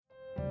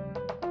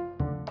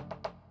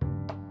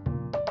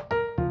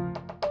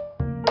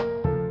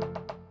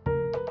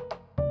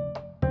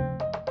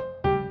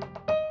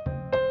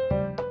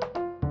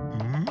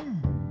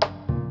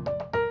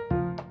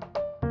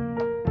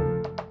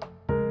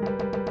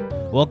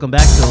Welcome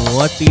back to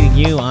What's Eating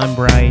You. I'm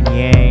Brian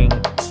Yang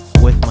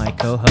with my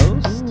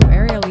co-host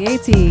Ariel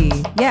Lieti.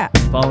 Yeah.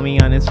 Follow me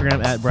on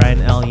Instagram at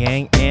Brian L.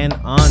 Yang and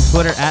on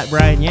Twitter at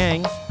Brian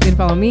Yang. You can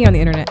follow me on the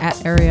internet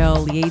at Ariel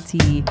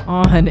Lieti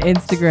on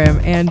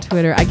Instagram and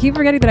Twitter. I keep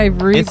forgetting that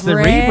I've rebranded. It's the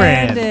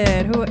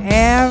rebrand. Who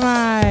am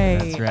I?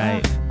 That's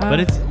right.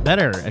 But it's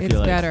better, I feel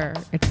like.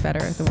 It's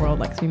better. The world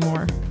likes me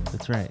more.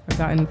 That's right. I've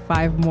gotten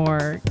 5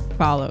 more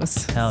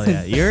follows. Hell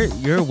yeah.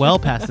 You're well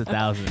past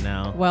 1,000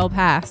 now. Well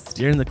past.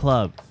 You're in the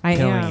club. I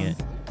killing am. it.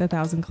 The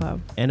 1,000 Club.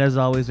 And as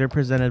always, they're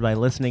presented by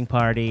Listening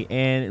Party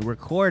and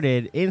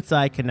recorded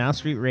inside Canal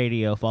Street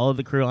Radio. Follow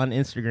the crew on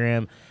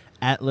Instagram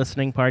at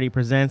Listening Party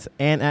Presents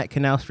and at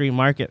Canal Street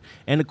Market.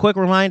 And a quick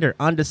reminder,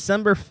 on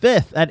December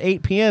 5th at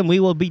 8 p.m., we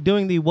will be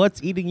doing the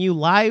What's Eating You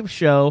live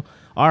show,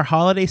 our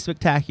holiday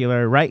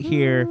spectacular, right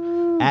here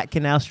at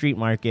Canal Street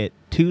Market,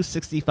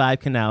 265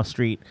 Canal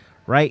Street,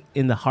 right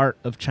in the heart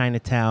of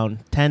Chinatown.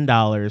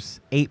 $10,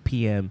 8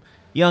 p.m.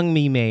 Young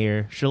Me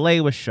Mayor,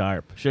 Shalewa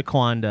Sharp,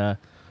 Shaquanda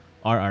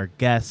are our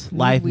guests.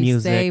 Live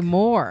music. Say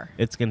more.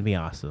 It's going to be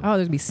awesome. Oh, there's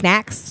going to be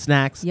snacks.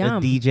 Snacks, Yum. a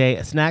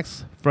DJ,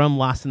 snacks from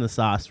Lost in the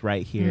Sauce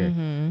right here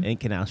in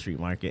Canal Street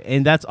Market.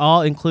 And that's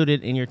all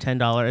included in your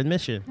 $10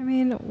 admission. I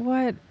mean,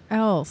 what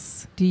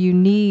else do you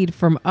need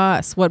from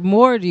us? What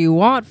more do you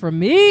want from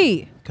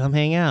me? Come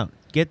hang out.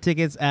 Get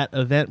tickets at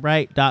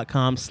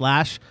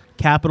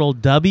eventbrite.com/capital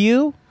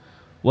W.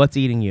 What's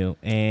Eating You?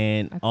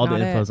 And That's all the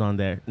not info's on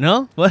there.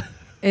 No? What?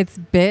 It's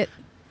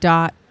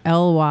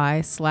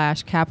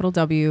bit.ly/capital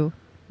W.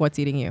 What's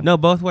Eating You? No,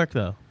 both work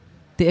though.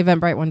 The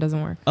Eventbrite one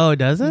doesn't work. Oh, it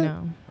doesn't?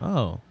 No.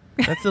 Oh.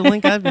 That's the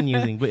link I've been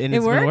using. But and It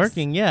it's been works?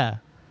 working, yeah.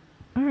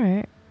 All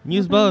right.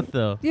 Use both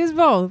though. Use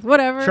both.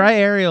 Whatever. Try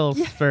Ariel's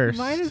first.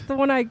 Mine is the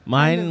one I.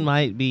 Mine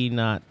might be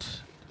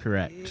not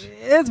correct.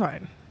 It's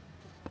fine.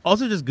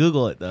 Also, just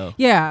Google it though.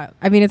 Yeah.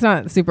 I mean, it's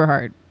not super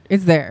hard.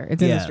 It's there.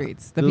 It's in the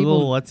streets. The Google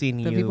people. What's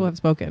Eating The You people have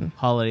spoken.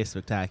 Holiday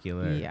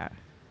Spectacular. Yeah.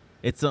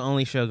 It's the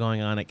only show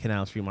going on at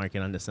Canal Street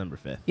Market on December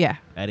 5th Yeah.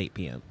 at 8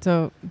 p.m.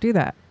 So do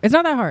that. It's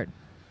not that hard.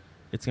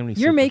 It's going to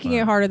be You're super making fun.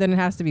 it harder than it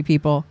has to be,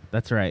 people.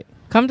 That's right.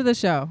 Come to the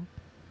show.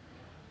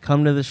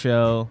 Come to the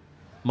show.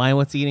 My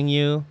What's Eating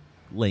You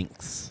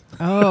links.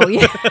 Oh,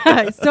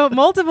 yeah. So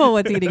multiple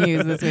What's Eating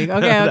Yous this week.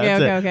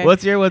 Okay.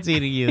 What's your What's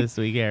Eating You this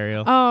week,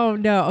 Ariel? Oh,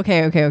 no.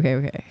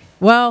 Okay.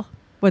 Well,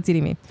 what's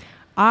eating me?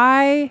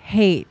 I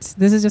hate,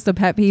 this is just a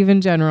pet peeve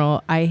in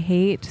general, I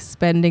hate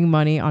spending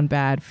money on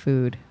bad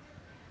food.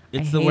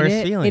 It's I the hate worst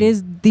it. feeling. It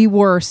is the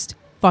worst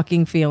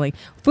fucking feeling.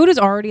 Food is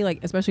already, like,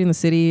 especially in the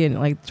city and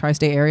like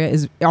tri-state area,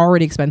 is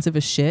already expensive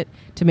as shit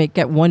to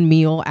get one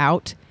meal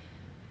out.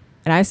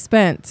 And I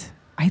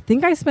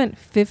think I spent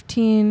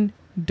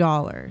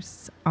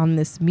 $15 on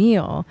this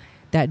meal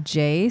that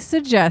Jay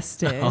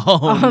suggested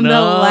on the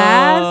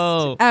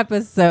last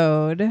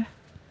episode.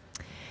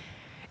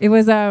 It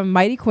was a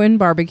Mighty Quinn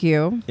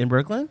barbecue. In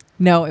Brooklyn?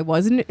 No, it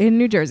wasn't in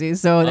New Jersey,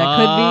 so that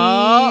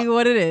could be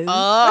what it is.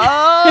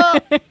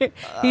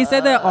 He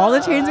said that all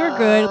the chains were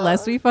good,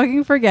 lest we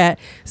fucking forget.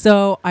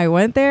 So I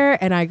went there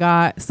and I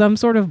got some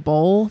sort of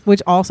bowl,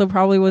 which also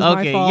probably was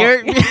my fault.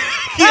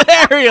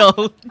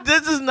 Ariel,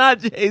 this is not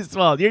Jay's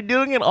fault. You're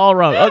doing it all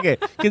wrong. Okay,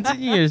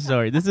 continue your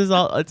story.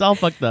 It's all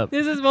fucked up.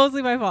 This is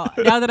mostly my fault.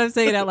 Now that I'm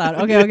saying it out loud.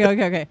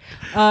 Okay.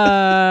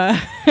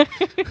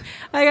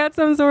 I got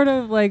some sort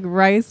of like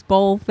rice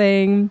bowl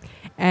thing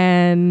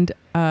and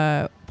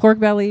pork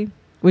belly,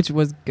 which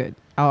was good.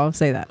 I'll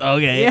say that.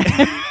 Okay.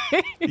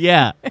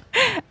 Yeah.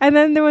 And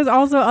then there was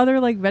also other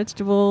like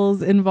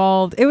vegetables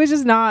involved. It was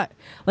just not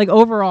like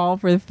overall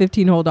for the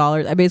 $15 whole.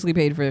 I basically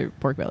paid for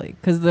pork belly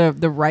because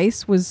the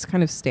rice was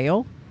kind of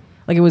stale.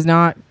 Like it was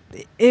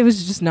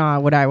just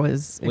not what I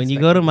was When you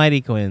expecting. go to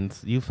Mighty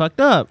Quinn's, you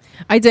fucked up.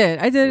 I did.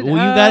 Well, you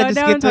gotta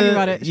just get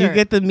about it. you Sure.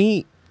 get the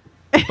meat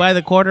by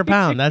the quarter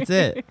pound. That's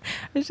it.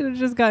 I should have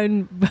just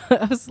gotten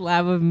a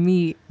slab of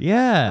meat.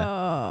 Yeah.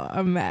 Oh,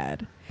 I'm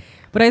mad.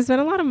 But I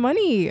spent a lot of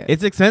money.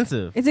 It's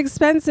expensive. It's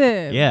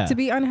expensive. Yeah. To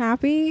be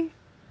unhappy.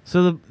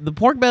 So the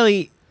pork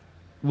belly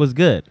was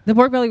good. The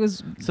pork belly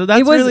was. So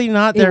that's really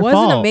not their fault. It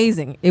wasn't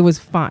amazing. It was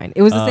fine.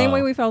 It was the same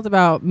way we felt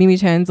about Mimi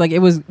Chen's. Like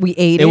we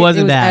ate it. It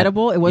wasn't bad.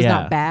 Edible. It was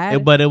not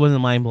bad. But it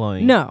wasn't mind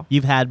blowing. No.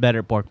 You've had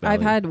better pork belly.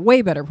 I've had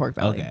way better pork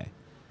belly. Okay.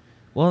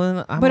 Well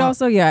then, But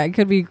also, yeah, it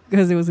could be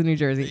because it was in New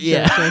Jersey.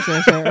 Yeah.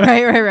 Sure.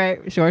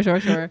 Right.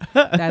 Sure.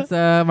 That's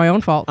my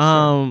own fault.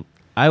 Sure.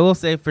 I will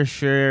say for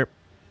sure,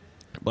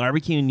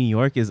 barbecue in New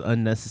York is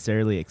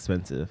unnecessarily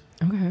expensive.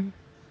 Okay.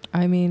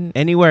 I mean,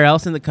 Anywhere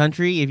else in the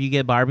country, if you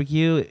get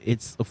barbecue,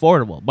 it's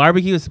affordable.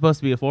 Barbecue is supposed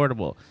to be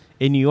affordable.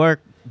 In New York,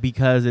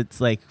 because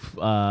it's like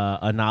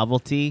a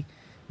novelty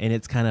and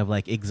it's kind of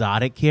like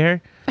exotic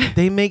here,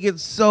 they make it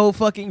so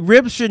fucking...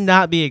 Ribs should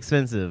not be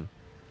expensive.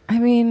 I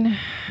mean,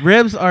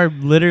 Ribs are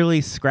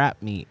literally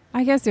scrap meat.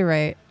 I guess you're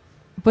right.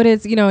 But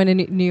it's, in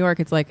New York,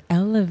 it's like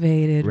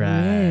elevated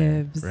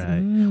ribs. Right.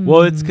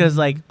 Well, it's because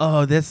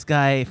this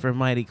guy from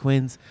Mighty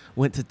Quinn's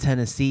went to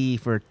Tennessee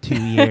for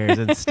 2 years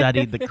and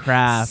studied the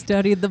craft.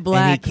 Studied the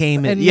blacks. And he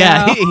came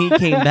he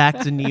came back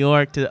to New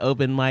York to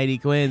open Mighty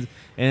Quinn's.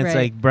 And it's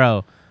Right. like,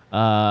 bro,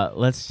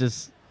 let's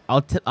just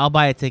I'll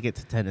buy a ticket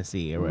to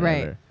Tennessee or whatever.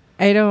 Right.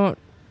 I don't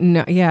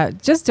know. Yeah,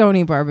 just don't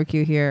eat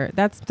barbecue here.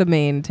 That's the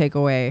main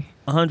takeaway.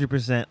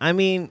 100%. I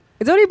mean,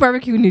 Don't eat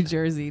barbecue in New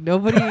Jersey.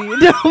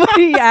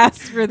 Nobody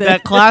asked for this.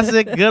 that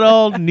classic good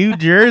old New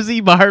Jersey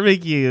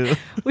barbecue.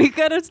 We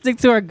gotta stick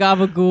to our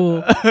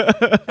gabagool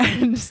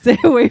and stay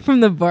away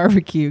from the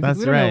barbecue. 'Cause That's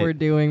we don't know right. what we're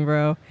doing,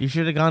 bro. You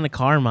should have gone to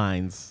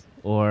Carmine's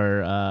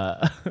or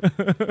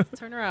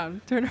Turn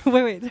around.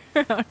 Wait.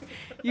 Turn around.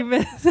 You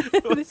missed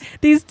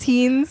these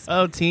teens.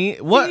 oh,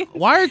 what?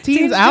 Why are teens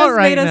Teens out just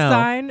right made now? a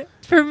sign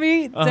for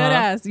me, Uh-huh. dead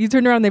ass. You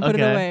turned around, they put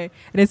it Okay. away,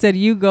 and it said,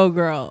 "You go,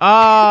 girl."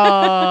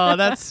 Oh,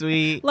 that's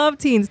sweet. Love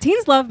teens.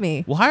 Teens love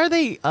me. Why are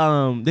they?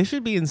 They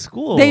should be in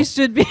school. They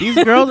should be.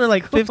 These girls are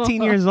like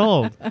 15 years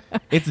old.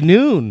 It's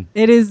noon.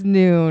 It is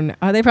noon.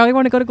 They probably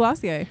want to go to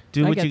Glossier.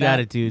 Do I what get you that.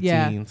 gotta do,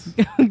 Yeah. teens.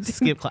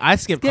 I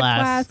skipped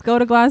class. Go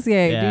to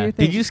Glossier. Do Yeah. your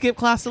thing. Did you skip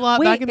class a lot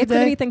Wait, back in the it's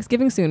gonna day? be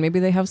Thanksgiving soon. Maybe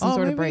they have some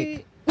sort of break.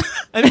 maybe-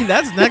 I mean,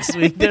 that's next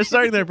week. They're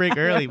starting their break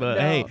early, but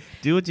No. hey,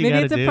 do what you Maybe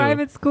gotta it's a do.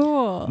 private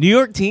school. New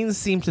York teens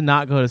seem to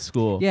not go to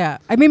school. Yeah,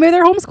 I mean, maybe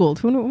they're homeschooled.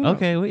 Who knows?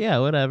 Okay, well, yeah,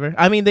 whatever.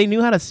 I mean, they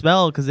knew how to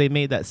spell because they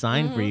made that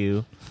sign Mm-hmm. for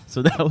you.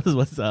 So that was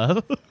what's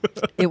up.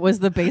 It was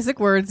the basic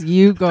words.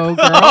 You go,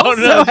 girl. Oh,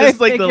 no, So I just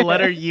like the figured-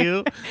 letter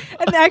U.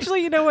 And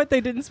actually, you know what?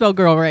 They didn't spell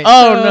girl right.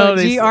 Oh, So no,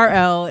 they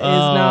GRL is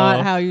Oh.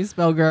 not how you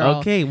spell girl.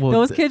 Okay, well,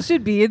 those kids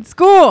should be in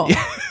school.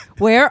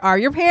 Where are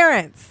your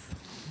parents?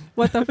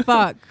 What the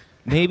fuck?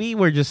 Maybe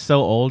we're just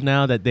so old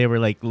now that they were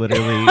like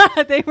literally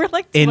They were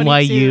like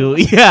 22.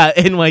 NYU. Yeah,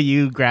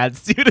 NYU grad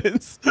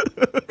students.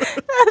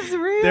 That's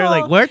real. They're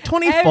like, we're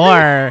 24.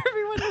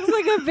 Everyone looks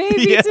like a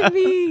baby Yeah. to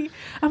me.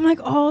 I'm like,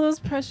 oh, those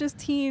precious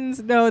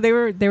teens. No, they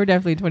were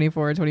definitely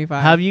 24 or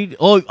 25. Have you?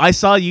 Oh, I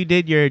saw you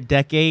did your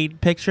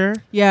decade picture,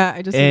 Yeah,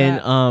 I just did and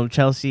that.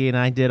 Chelsea and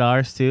I did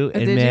ours too,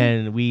 and did you?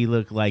 man, we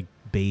look like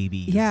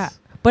babies. Yeah,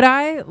 but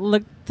I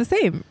looked the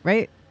same,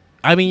 right?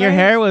 I mean, your Right.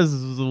 hair was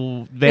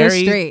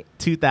very straight.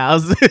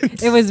 2000.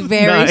 It was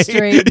very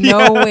straight,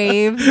 no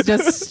waves,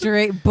 just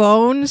straight,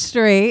 bone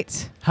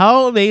straight.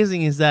 How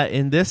amazing is that?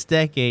 In this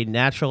decade,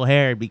 natural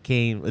hair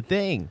became a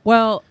thing.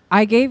 Well,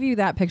 I gave you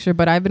that picture,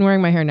 but I've been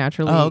wearing my hair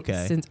naturally Oh,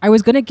 okay. since I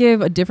was gonna give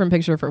a different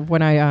picture for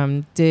when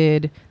I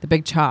did the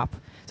big chop.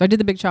 So I did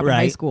the big chop in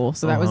high Right. school,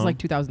 so that was Uh-huh. like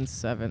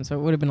 2007. So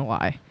it would have been a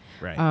lie.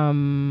 Right.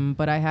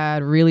 But I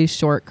had really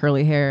short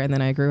curly hair, and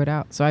then I grew it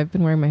out. So I've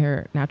been wearing my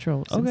hair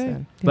natural since Okay.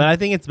 then. But I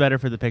think it's better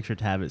for the picture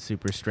to have it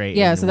super straight.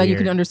 Yeah, and so that you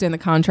weird. can understand the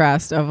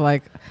contrast of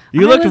like.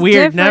 You I looked was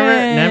weird.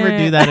 Never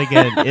do different. that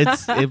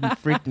again. It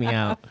freaked me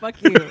out.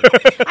 Fuck you.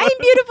 I'm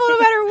beautiful no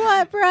matter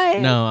what,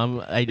 Brian.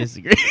 No, I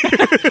disagree.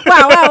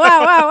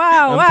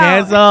 Wow. I'm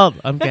canceled.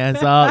 I'm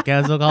canceled.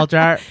 Cancel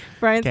culture.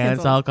 Brian's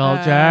Cancel canceled.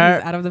 culture.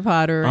 He's out of the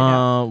pod right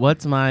now.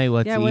 What's Yeah,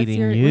 what's eating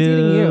your- you? what's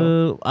eating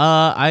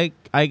you?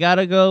 I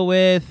gotta go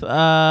with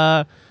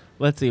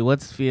let's see.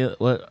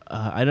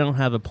 I don't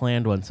have a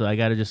planned one, so I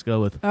gotta just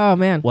go with Oh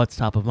man. what's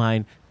top of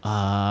mind.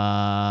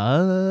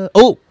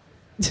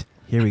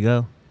 Here we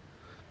go.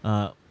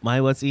 My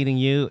what's eating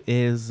you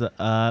is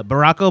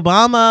Barack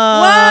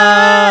Obama.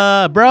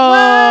 What?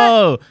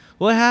 Bro,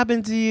 what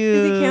happened to you?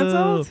 Is he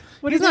canceled?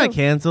 What'd He's he not do?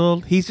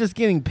 canceled. He's just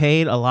getting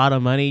paid a lot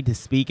of money to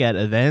speak at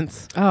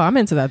events. Oh, I'm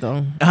into that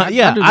though.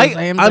 Yeah, do the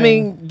same I thing.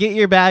 mean, get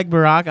your bag,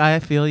 Barack. I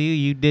feel you.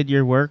 You did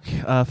your work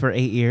for 8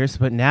 years,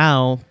 but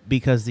now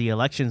because the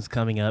election's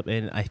coming up,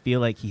 and I feel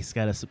like he's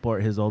got to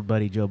support his old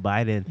buddy Joe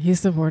Biden. He's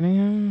supporting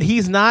him.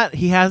 He's not.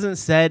 He hasn't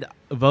said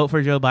vote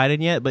for Joe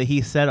Biden yet, but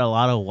he said a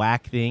lot of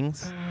whack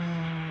things.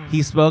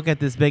 He spoke at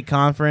this big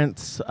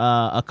conference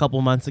a couple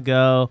months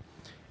ago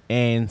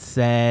and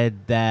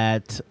said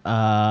that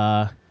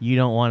you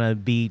don't want to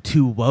be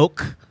too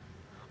woke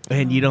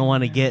and you don't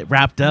want to get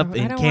wrapped up I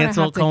in don't wanna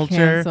cancel have to culture.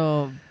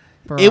 Cancel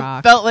It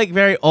Barack. felt like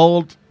very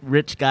old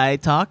rich guy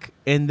talk,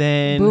 and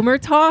then Boomer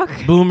talk.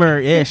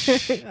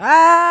 boomer-ish.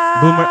 Ah!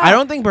 Boomer. I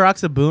don't think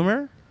Barack's a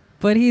boomer.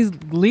 But he's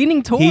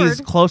leaning toward.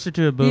 He's closer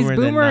to a boomer than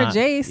boomer not.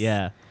 Jace.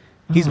 Yeah.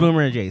 He's Oh.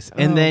 boomer Jace.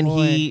 And Oh, then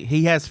boy.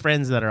 he has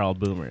friends that are all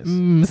boomers.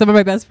 Some of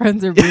my best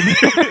friends are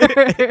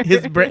boomer.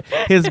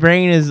 His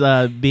brain is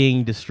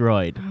being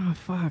destroyed. Oh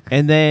fuck.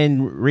 And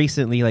then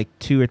recently, like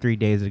 2 or 3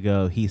 days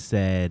ago, he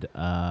said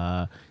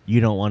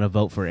you don't want to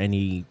vote for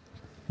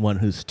anyone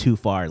who's too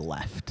far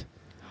left.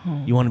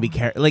 Oh. You want to be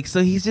careful. Like,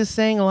 so he's just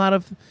saying a lot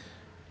of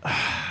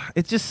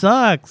it just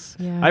sucks.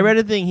 Yeah. I read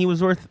a thing. He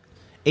was worth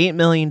 $8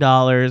 million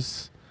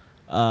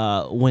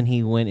when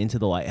he went into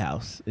the White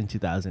House in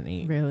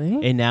 2008.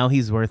 Really? And now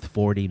he's worth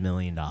 $40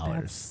 million.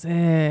 That's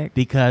sick.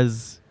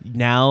 Because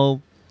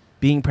now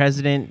being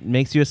president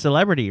makes you a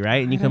celebrity,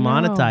 right? And you I can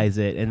don't know. monetize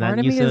it. And Part that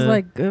of me used is to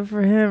like, good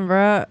for him,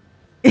 bro.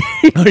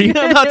 Are you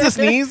about to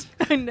sneeze?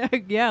 I know,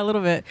 yeah, a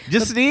little bit.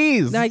 Just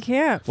sneeze. No, I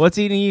can't. What's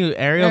eating you?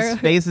 Ariel's Ariel-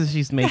 faces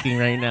she's making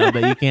right now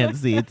that you can't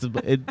see.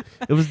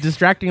 It was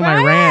distracting my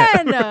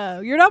rant.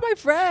 Ryan, you're not my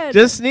friend.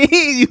 Just sneeze.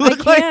 You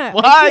look like can't. I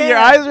why? can't. Your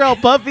eyes are all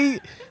puffy.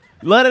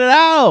 Let it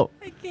out.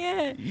 I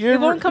can't. You're It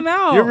won't come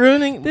out. You're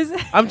ruining. This-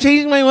 I'm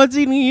changing my what's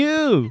eating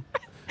you.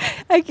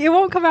 Like, it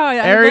won't come out.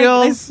 I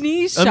Ariel's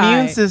sneeze shy.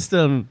 immune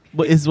system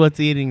is what's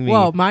eating me.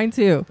 Well, mine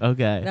too.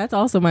 Okay. That's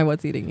also my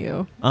what's eating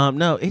you.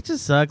 No, it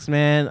just sucks,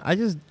 man.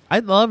 I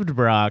loved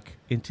Brock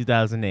in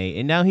 2008,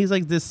 and now he's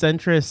like this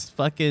centrist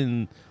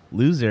fucking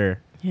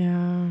loser.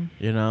 Yeah.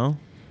 You know?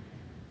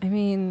 I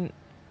mean,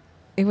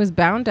 it was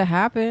bound to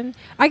happen.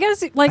 I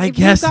guess, like, I if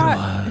guess you it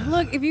got, was.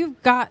 look, if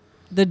you've got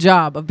the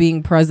job of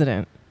being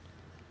president,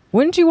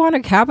 wouldn't you want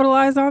to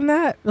capitalize on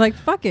that? Like,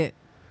 fuck it.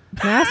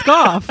 Mask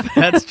off.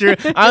 That's true.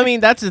 I mean,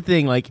 that's the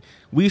thing. Like,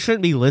 we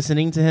shouldn't be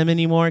listening to him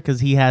anymore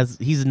because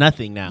he's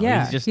nothing now.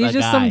 Yeah, he's just he's a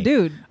just guy. some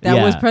dude that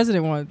Yeah. was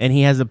president once. And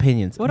he has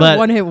opinions. What but, a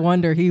one-hit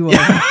wonder he was.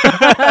 but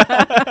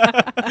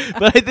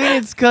I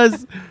think it's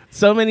because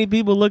so many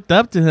people looked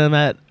up to him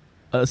at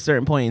a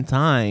certain point in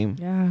time.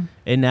 Yeah.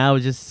 And now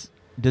it's just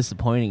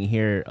disappointing to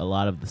hear a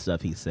lot of the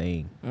stuff he's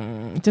saying.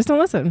 Just don't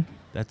listen.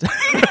 That's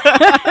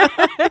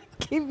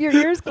Keep your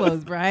ears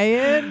closed,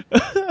 Brian.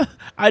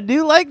 I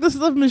do like the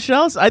stuff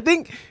Michelle's. I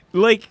think,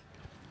 like,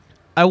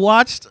 I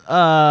watched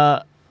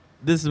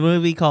this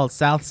movie called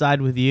South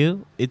Side with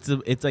You. It's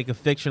like a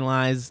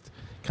fictionalized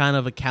kind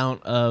of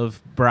account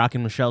of Brock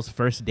and Michelle's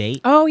first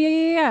date, Oh,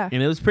 yeah.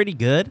 and it was pretty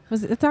good.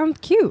 It sounds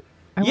cute.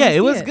 I Yeah, wanna it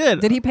see was good.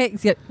 Did he pay?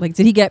 Like,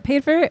 did he get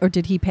paid for it, or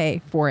did he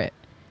pay for it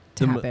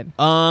to The mo- happen?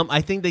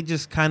 I think they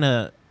just kind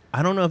of.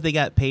 I don't know if they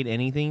got paid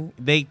anything.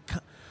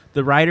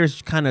 The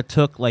writers kind of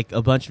took like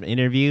a bunch of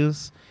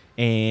interviews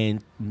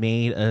and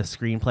made a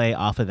screenplay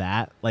off of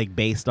that, like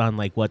based on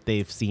like what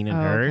they've seen and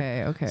heard.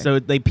 Okay. So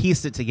they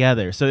pieced it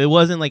together. So it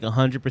wasn't like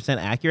 100%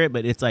 accurate,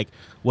 but it's like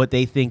what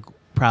they think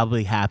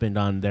probably happened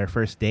on their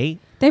first date.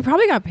 They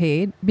probably got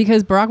paid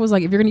because Barack was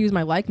like, if you're going to use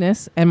my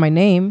likeness and my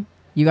name,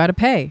 you got to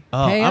pay.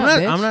 Oh, Pay I'm up, not.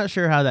 bitch. I'm not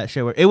sure how that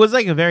shit worked. It was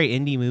like a very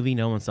indie movie.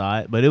 No one saw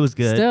it, but it was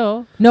good.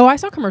 Still. No, I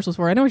saw commercials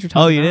for it. I know what you're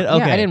talking about. Oh, you did? Yeah,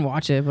 Okay. I didn't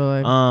watch it,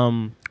 but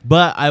like,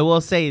 But I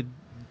will say,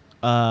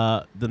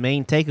 the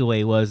main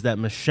takeaway was that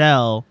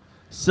Michelle,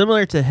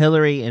 similar to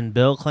Hillary and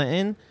Bill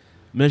Clinton,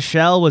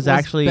 Michelle was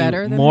actually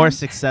better than more him?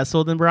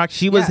 successful than Barack.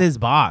 She was Yeah. his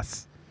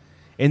boss.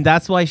 And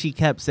that's why she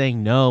kept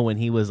saying no when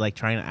he was like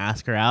trying to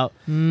ask her out.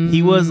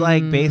 He was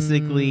like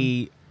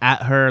basically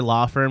at her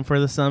law firm for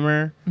the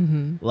summer,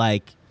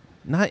 like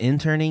not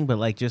interning, but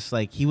like just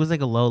like he was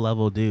like a low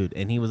level dude,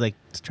 and he was like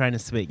trying to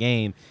spit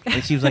game.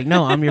 And she was like,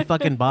 "No, I'm your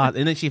fucking boss."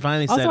 And then she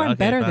finally Also, said, I'm "Okay,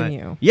 better than fine."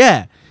 you.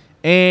 Yeah.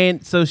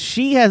 And so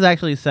she has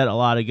actually said a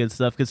lot of good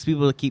stuff because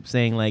people keep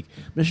saying like,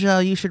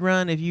 "Michelle, you should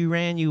run. If you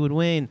ran, you would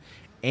win."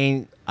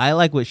 And I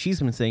like what she's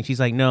been saying. She's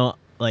like, "No,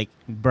 like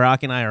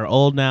Barack and I are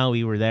old now.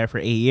 We were there for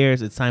 8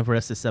 years. It's time for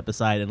us to step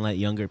aside and let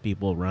younger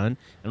people run." And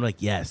I'm like,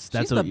 "Yes,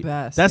 that's She's what the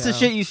best, That's the yo.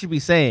 shit you should be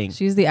saying."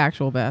 she's the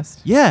actual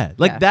best. Yeah,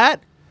 like Yeah. that.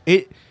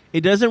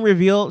 It doesn't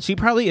reveal. She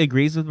probably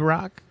agrees with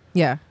Barack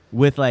Yeah.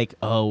 with like,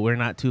 "Oh, we're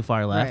not too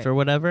far left" Right. or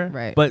whatever.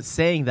 Right. But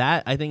saying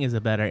that, I think, is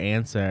a better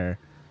answer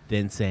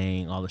than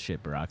saying all the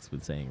shit Barack's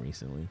been saying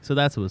recently. So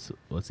that's what's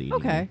eating.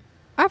 Okay. me,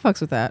 I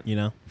fucks with that. you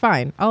know.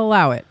 Fine. I'll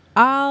allow it.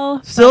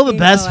 I'll Still the fucking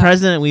best allow it.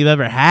 president we've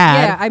ever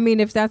had. Yeah, I mean,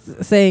 if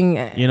that's saying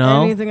You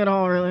know? anything at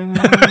all, really.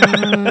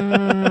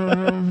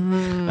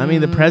 I mean,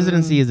 the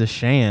presidency is a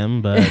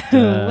sham, but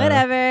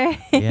Whatever.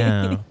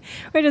 Yeah.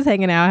 We're just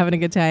hanging out, having a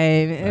good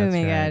time. Oh That's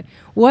my right. god.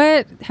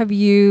 What have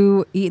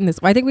you eaten this?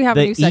 I think we have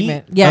The a new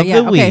segment. eat Yeah, of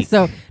yeah. the Okay, week.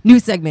 so new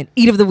segment,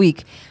 eat of the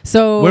week.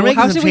 So We're making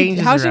how some should we?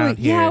 changes How should around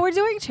we? Yeah, here. we're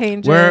doing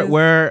changes.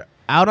 we're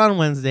out on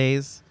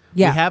Wednesdays.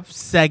 Yeah. We have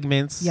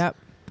segments. Yep.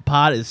 The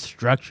pod is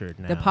structured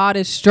now. The pod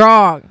is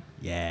strong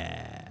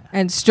Yeah.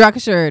 and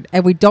structured,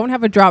 and we don't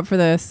have a drop for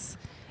this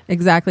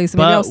exactly. So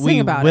maybe I'll But sing we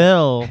about it.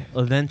 will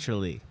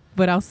eventually.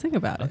 But I'll sing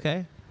about it.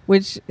 Okay.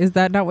 Which is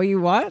that not what you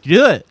want?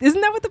 Do it.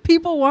 Isn't that what the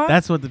people want?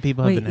 That's what the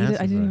people Wait, have been eat it-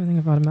 asking I didn't for. even think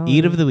about a melody.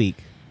 Eat of the week.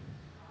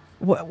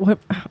 What? Oh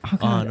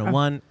God. On a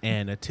 1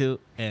 and a 2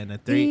 and a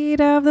 3.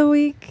 Eat of the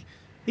week.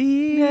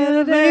 Eat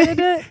of the week.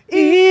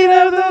 Eat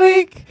of the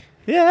week.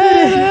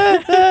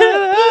 Yeah.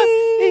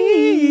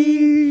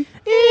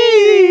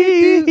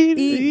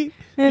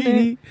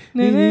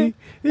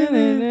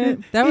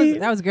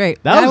 That was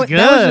great. That was That was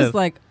good. just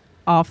like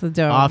off the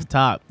dome. Off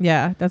top.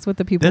 Yeah, that's what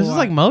the people This is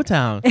like want.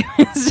 Motown.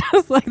 It's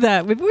just like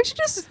that. Maybe we should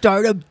just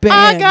start a band.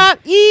 I got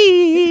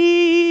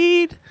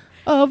eat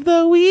of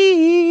the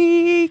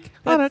week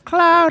on a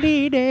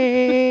cloudy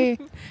day.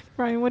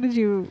 Brian, what did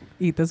you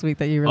eat this week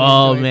that you really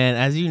Oh enjoyed? man,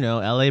 as you know,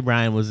 LA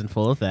Brian was in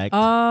full effect.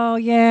 Oh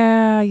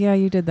yeah,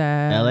 you did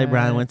that. LA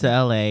Brian went to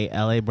LA.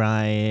 LA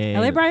Brian.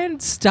 LA Brian,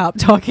 stop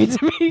talking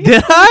to me.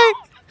 Did I?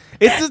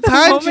 It's a The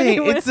time moment he change.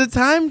 went- It's a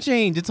time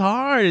change. It's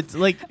hard. It's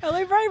like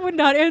LA Brian would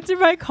not answer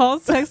my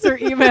calls, texts, or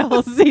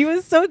emails. He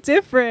was so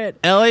different.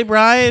 LA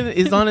Brian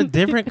is on a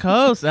different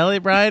coast. LA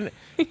Brian.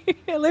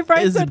 LA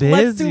Brian Is said,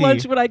 "Let's do busy.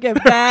 lunch when I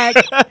get back,"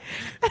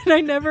 and I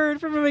never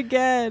heard from him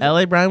again.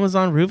 LA Brian was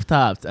on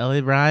rooftops.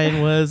 LA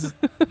Brian was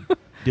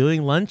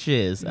doing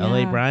lunches.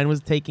 LA Yeah. Brian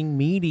was taking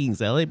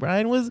meetings. LA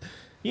Brian was,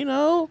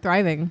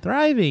 Thriving.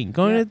 thriving,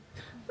 going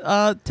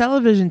to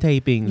television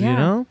tapings,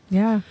 Yeah.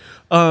 Yeah.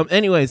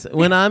 Anyways,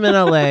 when I'm in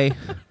LA,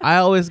 I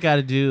always got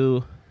to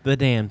do the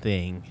damn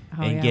thing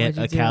Oh, and yeah, get what'd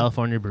you a do?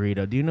 California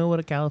burrito. Do you know what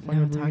a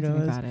California No, talk to burrito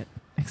me is? about it.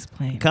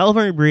 Explain.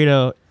 California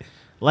burrito,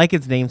 like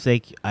its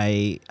namesake,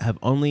 I have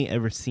only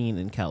ever seen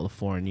in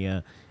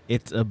California.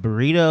 It's a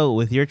burrito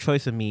with your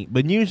choice of meat,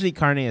 but usually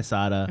carne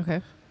asada,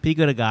 Okay.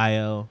 pico de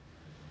gallo,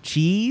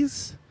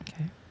 cheese,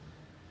 Okay.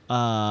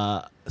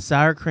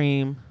 sour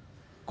cream,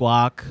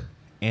 guac,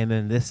 and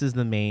then this is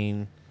the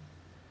main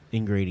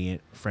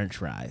ingredient, French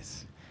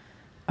fries.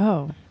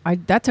 Oh,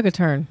 that took a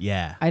turn.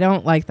 Yeah. I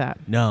don't like that.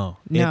 No,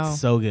 No. it's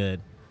so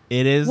good.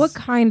 It is. What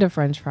kind of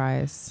French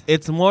fries?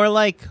 It's more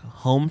like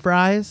home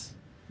fries.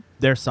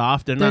 They're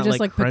soft. They're not just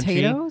like crunchy.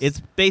 potatoes?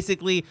 It's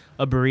basically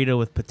a burrito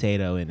with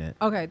potato in it.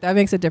 Okay, that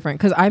makes it different.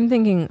 Because I'm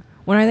thinking,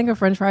 when I think of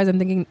French fries, I'm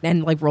thinking,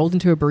 and like rolled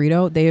into a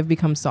burrito, they have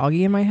become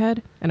soggy in my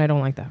head, and I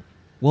don't like that.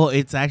 Well,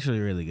 it's actually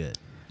really good.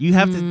 You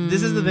have to.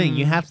 This is the thing.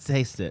 You have to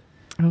taste it.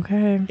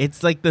 Okay.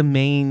 It's like the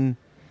main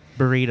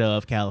burrito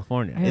of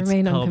California. I It's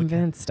remain called-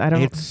 unconvinced. I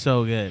don't. It's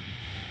so good.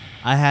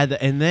 I had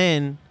the, and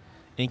then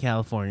in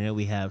California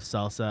we have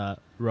salsa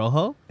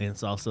rojo and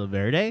salsa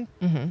verde.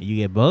 Mhm. You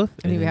get both.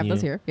 And we then have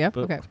those here. Yep.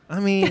 but- Okay. I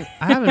mean,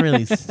 I haven't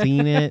really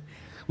seen it.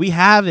 We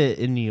have it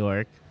in New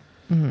York,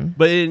 Mm-hmm.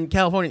 but in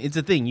California, it's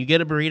a thing. You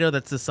get a burrito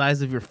that's the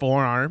size of your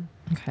forearm,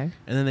 Okay. and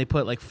then they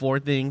put like 4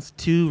 things: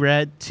 2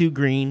 red, 2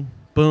 green,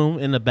 boom,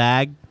 in a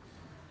bag,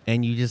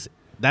 and you just.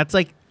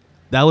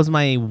 That was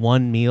my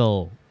one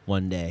meal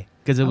one day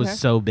because it was Okay.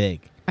 so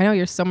big. I know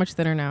you're so much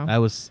thinner now. I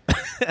was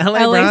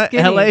LA LA Brian,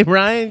 skinny. LA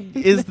Brian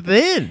is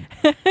thin.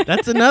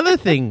 That's another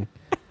thing.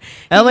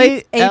 LA He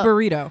eats a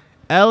burrito.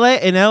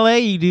 in LA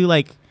you do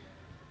like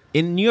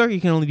in New York you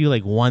can only do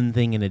like one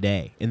thing in a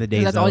day in the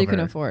days. That's all you over. can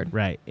afford.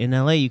 Right. In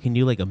LA you can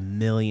do like a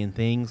million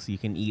things. You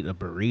can eat a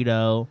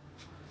burrito,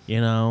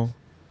 you know.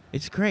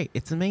 It's great.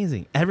 It's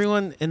amazing.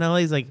 Everyone in LA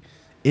is like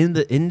in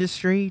the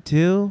industry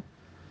too.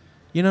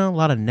 You know, a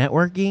lot of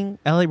networking.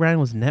 LA Brian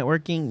was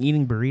networking,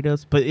 eating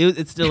burritos, but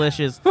it's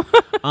delicious.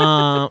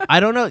 I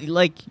don't know.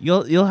 Like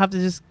you'll have to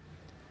just.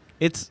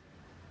 It's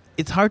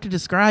hard to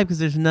describe because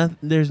there's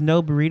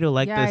no burrito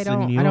like Yeah, this I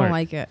in New York. don't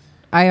like it.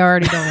 I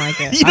already don't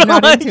like it. You I'm don't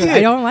not like into it. it?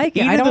 I don't like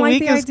it. Eat I of don't the like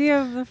week the is-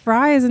 idea of the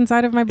fries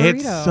inside of my burrito.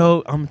 It's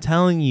so. I'm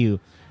telling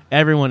you,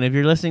 everyone, if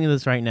you're listening to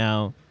this right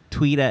now,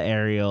 tweet at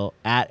Ariel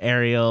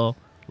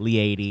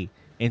 @ArielLe80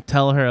 and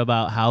tell her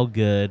about how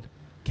good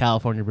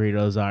California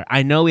burritos are.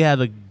 I know we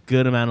have a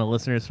good amount of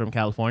listeners from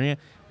California.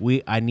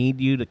 I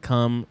need you to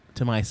come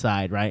to my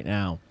side right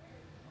now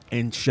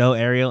and show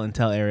Ariel and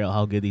tell Ariel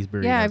how good these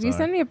burritos are. Yeah, if you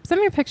send me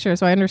a picture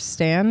so I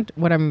understand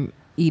what I'm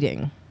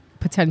eating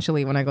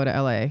potentially when I go to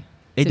LA.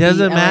 It to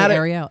doesn't be LA matter.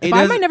 Ariel. It If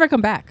I doesn't- might never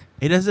come back.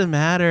 It doesn't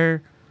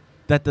matter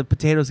that the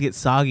potatoes get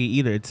soggy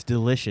either. It's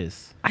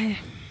delicious. I'm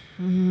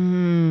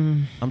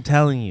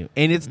telling you.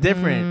 And it's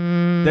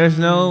different. There's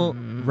no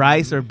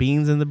rice or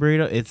beans in the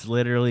burrito. It's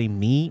literally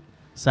meat,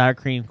 sour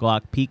cream,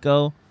 guac,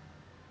 pico,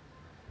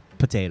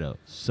 potato.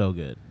 So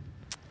good.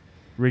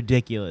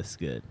 Ridiculous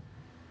good.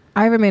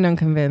 I remain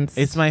unconvinced.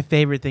 It's my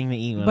favorite thing to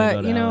eat when I go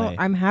But to you know, LA.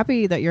 I'm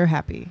happy that you're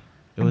happy.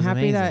 It I'm was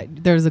happy amazing.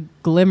 that there's a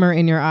glimmer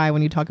in your eye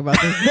when you talk about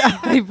this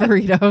LA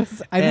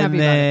burritos. I'm and happy about it.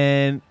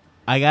 then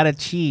I got to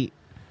cheat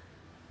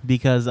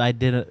because I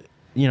didn't,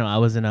 I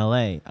was in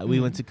LA. We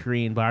went to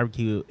Korean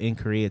barbecue in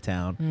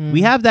Koreatown.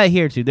 We have that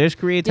here too. There's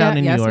Koreatown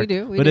in New yes, York, we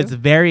do. We but do. it's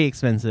very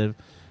expensive.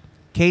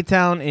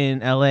 K-Town in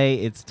LA,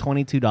 it's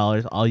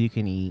 $22, all you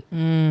can eat.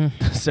 The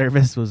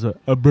service was a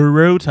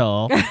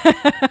burrito.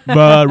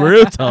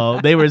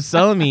 Burrito. They were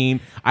so mean.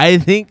 I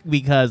think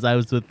because I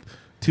was with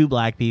 2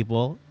 black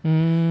people.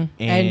 And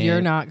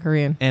you're not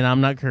Korean. And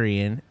I'm not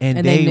Korean. And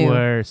And they they knew.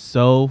 were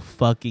so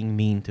fucking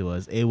mean to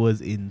us. It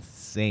was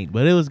insane.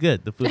 But it was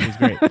good. The food was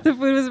great. The food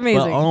was amazing.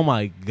 But oh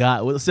my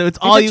God. Well, so it's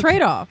it's all a you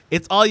trade-off.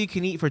 it's all you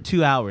can eat for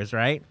 2 hours,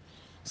 right?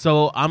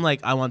 So I'm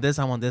like, I want this,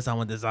 I want this, I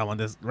want this, I want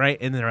this, right?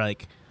 And they're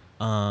like,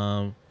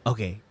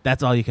 okay,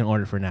 that's all you can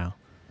order for now.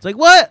 It's like,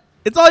 what?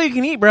 It's all you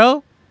can eat,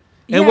 bro.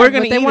 And we're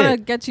gonna but they eat wanna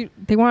it. get you.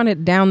 They want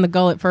it down the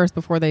gullet first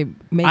before they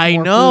make. I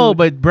more know, food.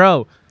 but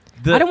bro,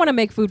 I don't want to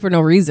make food for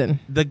no reason.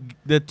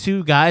 the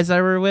 2 guys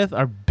I were with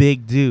are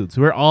big dudes.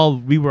 We were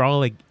all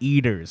like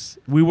eaters.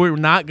 We were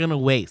not gonna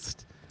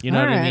waste. You know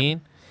All what I right.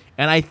 mean?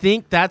 And I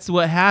think that's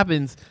what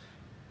happens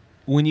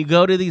when you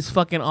go to these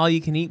fucking all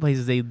you can eat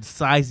places. They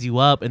size you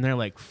up and they're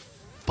like,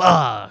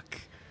 fuck.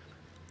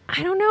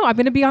 I don't know. I'm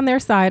gonna be on their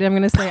side. I'm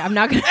gonna say I'm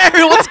not gonna.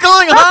 Aaron, what's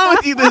going on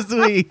with you this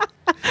week?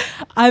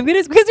 I'm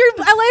gonna because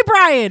you're LA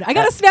Brian. I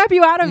gotta snap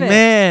you out of it.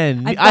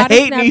 Man, I've I gotta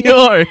hate snap New you-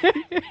 York.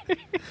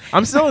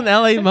 I'm still in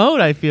LA mode,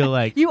 I feel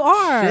like. You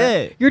are.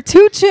 Shit. You're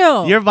too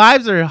chill. Your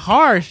vibes are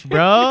harsh,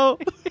 bro.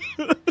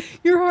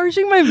 You're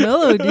harshing my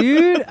mellow,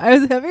 dude. I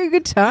was having a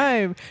good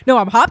time. No,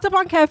 I'm hopped up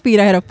on caffeine.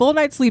 I had a full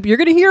night's sleep. You're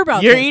gonna hear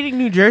about You're this. eating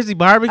New Jersey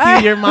barbecue.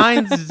 Your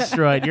mind's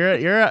destroyed.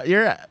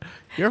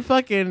 You're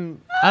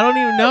fucking. I don't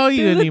even know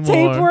you There's anymore.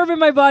 a tapeworm in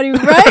my body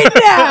right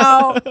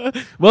now.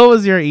 What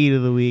was your eat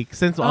of the week?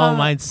 Since all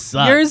mine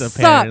sucked, Yours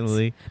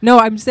apparently. sucked. No,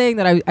 I'm saying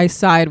that I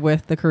side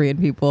with the Korean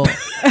people.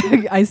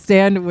 I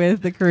stand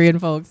with the Korean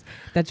folks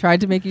that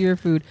tried to make you your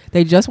food.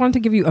 They just wanted to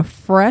give you a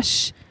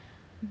fresh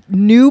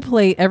new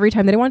plate every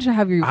time. They didn't want you to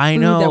have your I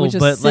food know, that was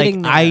just but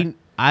sitting like there.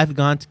 I've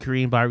gone to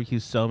Korean barbecue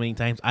so many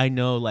times. I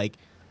know, like,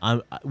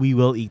 we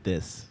will eat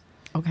this.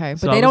 Okay, but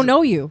So they I don't was-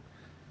 know you.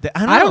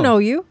 I don't know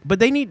you. But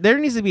there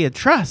needs to be a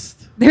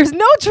trust. There's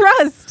no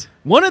trust.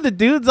 One of the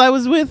dudes I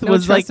was with No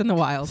was trust like in the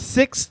wild.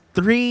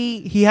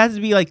 6'3". He has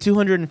to be like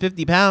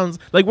 250 pounds.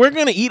 Like, we're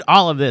gonna eat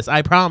all of this.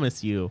 I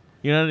promise you.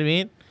 You know what I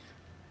mean?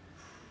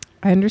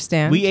 I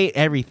understand. We ate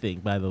everything,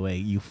 by the way.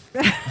 You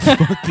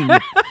fucking.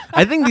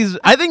 I think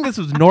this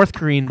was North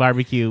Korean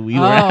barbecue. We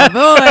were. oh At. boy!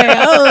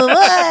 Oh boy!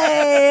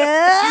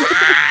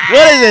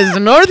 What is this?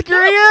 North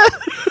Korea?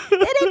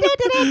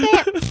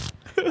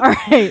 All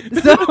right.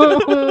 So,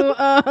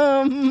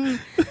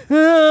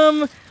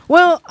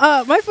 well,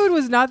 my food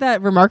was not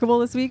that remarkable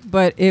this week,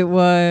 but it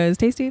was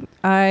tasty.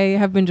 I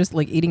have been just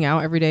like eating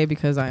out every day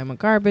because I am a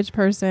garbage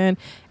person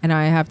and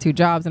I have 2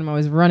 jobs and I'm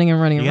always running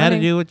and running You and got to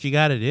running. do what you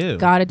got to do.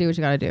 Gotta do what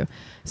you gotta do.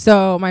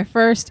 So my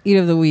first eat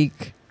of the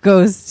week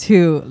goes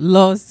to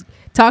Los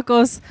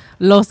Tacos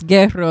Los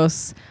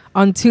Guerros.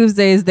 On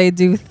Tuesdays, they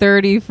do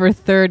 30 for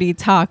 30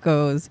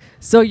 tacos.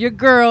 So your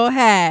girl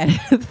had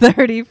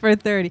 30 for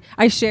 30.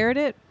 I shared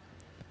it,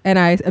 and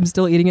I am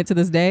still eating it to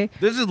this day.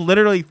 This is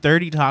literally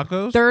 30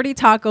 tacos. 30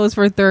 tacos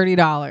for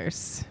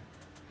 $30.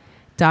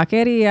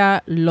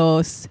 Taqueria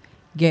Los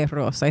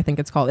Guerros, I think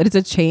it's called. It's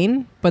a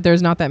chain, but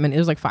there's not that many.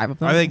 There's like 5 of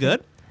them. Are they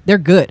good? They're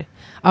good.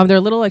 They're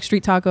little like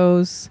street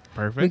tacos.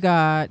 Perfect. We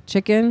got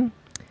chicken,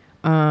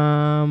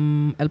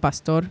 El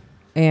Pastor,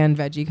 and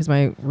veggie because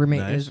my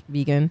roommate Nice. is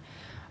vegan.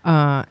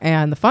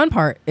 And the fun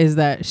part is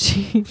that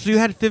she. So you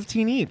had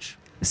 15 each.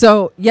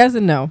 So yes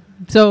and no.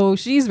 So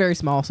she's very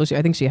small. So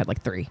I think she had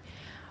like 3.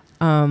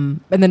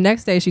 And the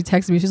next day she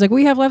texted me. She's like,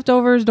 "We have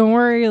leftovers. Don't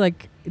worry.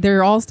 Like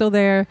they're all still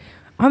there.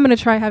 I'm gonna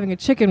try having a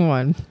chicken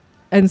one."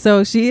 And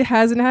so she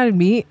hasn't had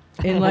meat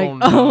in like Oh,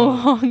 a no.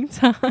 long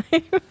time.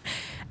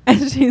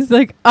 And she's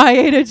like, "I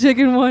ate a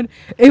chicken one.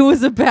 It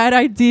was a bad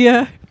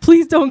idea.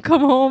 Please don't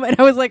come home." And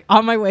I was like,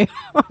 on my way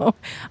home,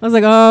 I was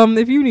like,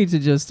 if you need to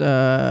just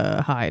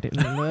hide,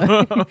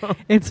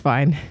 it's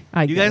fine.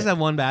 You guys have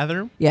one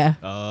bathroom? yeah.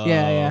 Oh.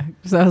 Yeah.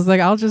 So I was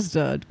like, I'll just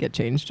get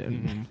changed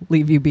and Mhm.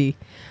 leave you be.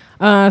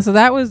 So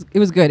it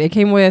was good. It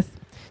came with,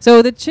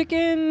 so the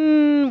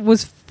chicken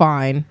was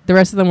fine. The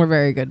rest of them were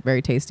very good,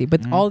 very tasty.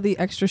 But Mhm. all the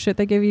extra shit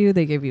they gave you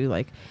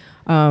like,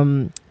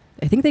 I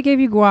think they gave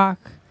you guac.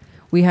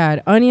 We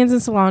had onions and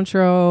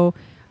cilantro,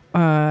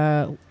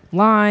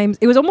 limes.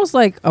 It was almost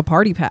like a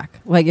party pack.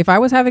 Like if I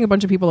was having a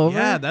bunch of people over,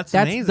 Yeah, that's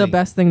the amazing.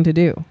 best thing to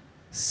do.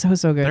 So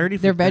good. 30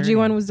 for Their veggie 30.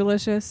 one was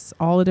delicious.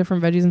 All the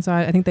different veggies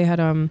inside. I think they had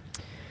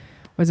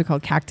what is it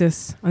called?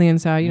 Cactus on the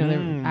inside. You know,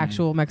 Mm. their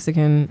actual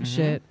Mexican Mhm.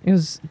 shit. It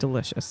was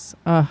delicious.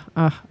 And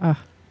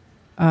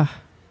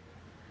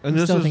I'm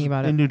this still is thinking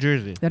about in it. New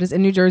Jersey. That is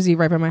in New Jersey,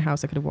 right by my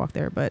house. I could have walked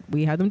there, but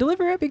we had them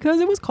deliver it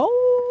because it was cold.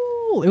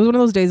 It was one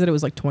of those days that it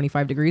was like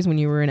 25 degrees when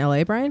you were in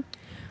LA, Brian.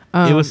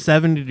 It was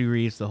 70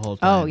 degrees the whole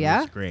time. Oh, yeah?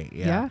 It was great.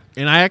 Yeah. Yeah?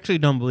 And I actually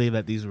don't believe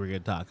that these were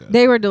good tacos.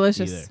 They were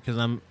delicious. Because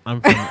I'm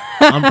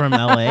from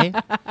LA,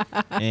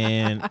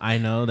 and I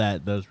know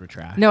that those were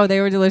trash. No,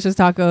 they were delicious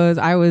tacos.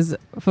 I was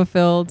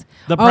fulfilled.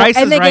 The price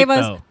and is they right gave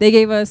us though. they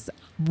gave us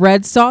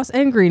red sauce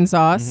and green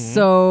sauce. Mhm.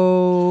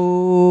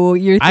 So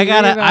you're I thinking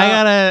about,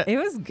 gotta. it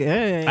was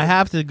good. I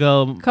have to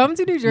go. Come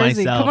to New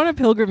Jersey. myself. Come on a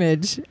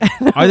pilgrimage.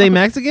 Are they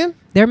Mexican?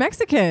 They're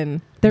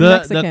Mexican. They're the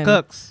Mexican.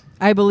 cooks.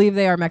 I believe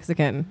they are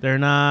Mexican. They're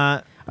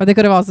not. Or they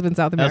could have also been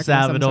South American. of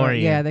some sort.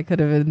 Salvadorian. Yeah, they could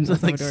have been.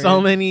 Just like Salvadorian.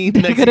 so many. They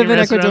Mexican could have been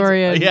restaurants.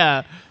 Ecuadorian.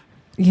 Yeah.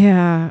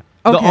 Yeah.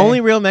 Okay. The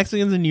only real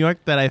Mexicans in New York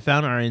that I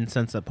found are in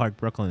Sunset Park,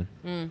 Brooklyn.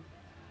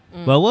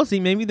 But we'll see.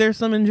 Maybe there's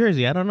some in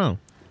Jersey. I don't know.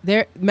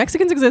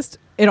 Mexicans exist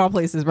in all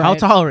places, right? How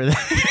tall were they?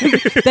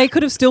 They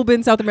could have still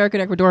been South American,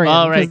 Ecuadorian.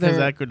 All right, they're-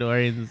 because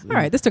Ecuadorians. All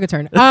right, this took a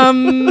turn.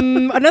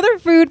 Another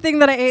food thing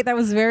that I ate that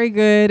was very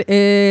good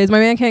is my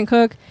man can't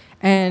cook,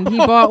 and he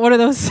bought one of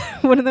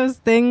those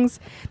things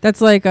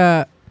that's like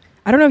I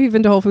don't know if you've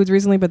been to Whole Foods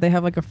recently, but they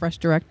have like a Fresh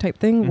Direct type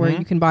thing where Mhm.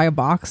 you can buy a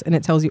box and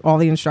it tells you all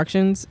the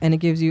instructions and it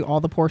gives you all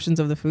the portions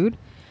of the food.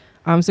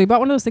 So he bought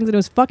one of those things and it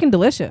was fucking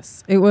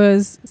delicious. It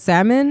was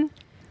salmon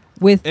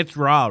with It's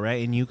raw,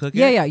 right? And you cook it?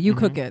 yeah, you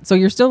cook it. So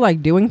you're still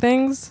like doing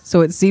things.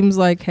 So it seems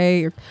like,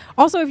 hey,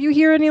 also if you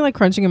hear any like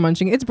crunching and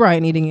munching, it's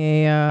Brian eating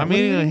a I'm what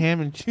eating are a you ham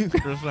and cheese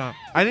croissant.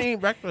 I didn't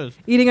eat breakfast.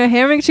 eating a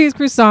ham and cheese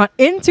croissant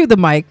into the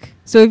mic.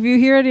 So if you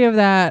hear any of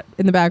that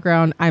in the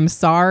background, I'm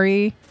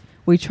sorry.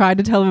 We tried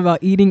to tell him about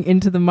eating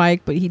into the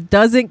mic, but he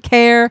doesn't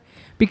care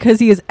because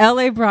he is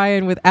LA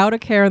Brian without a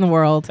care in the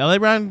world. LA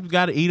Brown's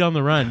got to eat on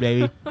the run,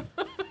 baby.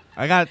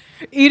 I got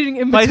Eating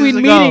in places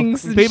between to go,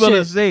 meetings and people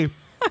to shit. see.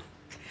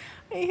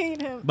 I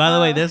hate him. By the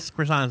way, this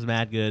croissant is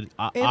mad good. It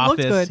looked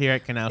Office good. here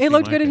at Canal It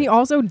looked good, and he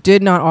also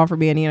did not offer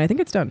me any, and I think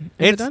it's done.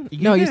 Is it It's- done?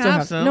 you No, you can still have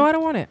have some. No, I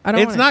don't want it. I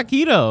don't It's want not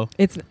keto.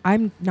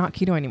 I'm not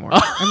keto anymore.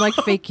 I'm like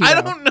fake keto.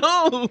 I don't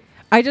know.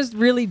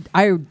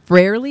 I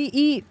rarely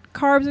eat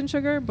carbs and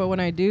sugar, but when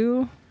I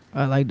do,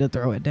 I like to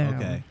throw it down.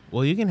 Okay.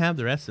 Well, you can have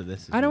the rest of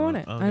this. if I you don't want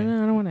it. Okay. I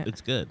don't want it. It's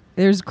good.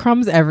 There's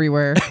crumbs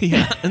everywhere.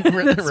 Yeah. They're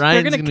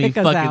Ryan's gonna be kick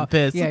us fucking out.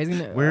 pissed. Yeah, he's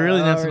gonna, We're really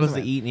not where's supposed to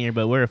my- eat in here,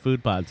 but we're a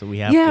food pod, so we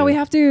have to. Yeah, we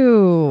have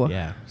to.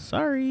 Yeah.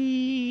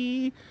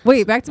 Sorry.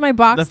 Wait, back to my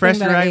box The thing fresh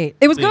that I ripe ate.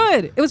 It was thing.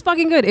 good. It was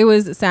fucking good. It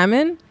was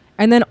salmon,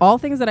 and then all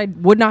things that I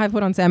would not have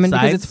put on salmon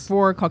because Sides? it's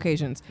for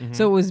Caucasians. Mhm.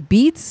 So it was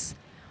beets.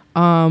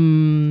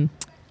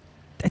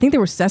 I think there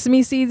were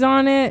sesame seeds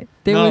on it.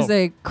 There No. was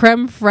a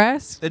creme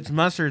fraiche. It's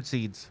mustard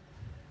seeds.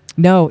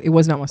 No, it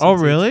was not mustard. Oh,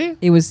 seeds. really?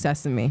 It was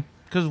sesame.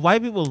 Because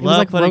white people was love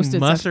like putting roasted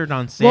mustard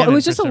on salmon. Well, it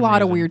was for just a some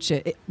lot of reason. weird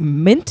shit.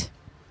 Mint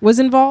was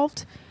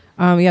involved.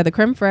 Yeah, the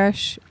creme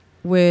fraiche,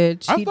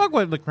 which I fuck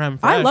with the creme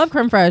fraiche. I love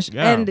creme fraiche,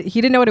 Yeah. and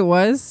he didn't know what it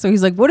was, so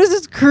he's like, "What is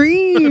this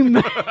cream?"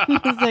 He's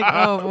like,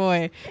 "Oh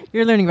boy,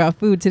 you're learning about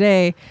food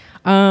today."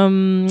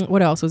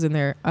 What else was in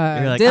there?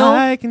 You're like, dill.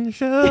 I can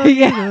show you.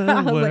 Yeah, the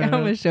I was like, "I'm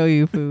world." gonna show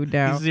you food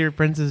now." This is your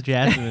Princess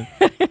Jasmine.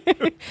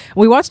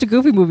 We watched a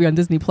Goofy movie on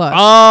Disney Plus.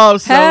 Oh,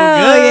 so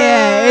Hell good.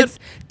 yeah! It's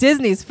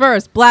Disney's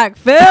first black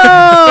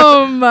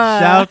film.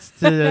 Shouts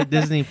to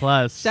Disney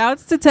Plus.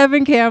 Shouts to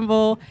Tevin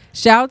Campbell.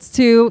 Shouts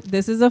to,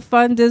 this is a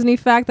fun Disney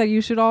fact that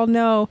you should all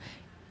know.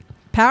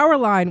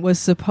 Powerline was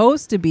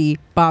supposed to be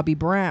Bobby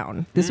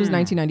Brown. This was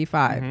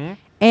 1995. Mhm.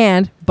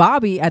 And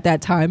Bobby at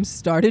that time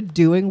started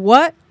doing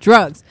what?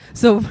 Drugs.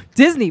 So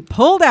Disney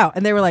pulled out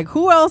and they were like,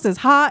 who else is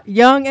hot,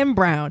 young, and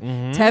brown?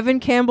 Mhm.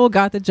 Tevin Campbell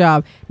got the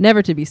job.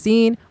 Never to be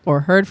seen or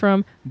heard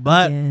from.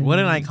 But again. what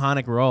an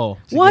iconic role.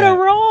 to What a get.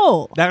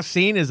 role. That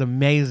scene is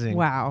amazing.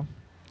 Wow.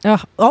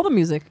 All the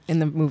music in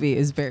the movie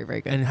is very,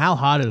 very good. And how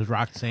hot is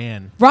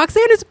Roxanne?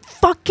 Roxanne is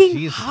fucking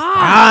She's hot.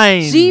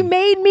 fine. She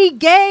made me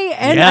gay.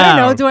 And I Yeah.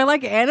 don't know, do I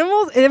like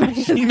animals?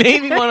 She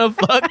made me want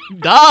to fuck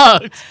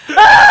dogs.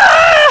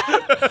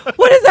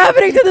 What is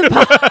happening to the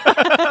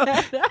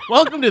pod?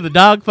 Welcome to the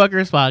Dog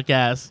Fuckers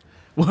Podcast,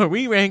 where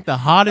we rank the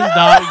hottest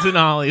dogs in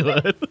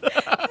Hollywood.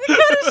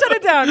 Shut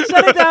it down.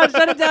 Shut it down.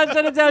 Shut it down.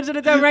 Shut it down. Shut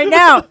it down right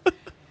now.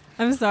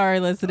 I'm sorry,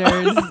 listeners.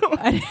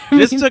 I didn't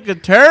This mean- took a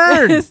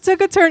turn. This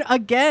took a turn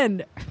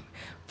again.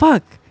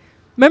 Fuck.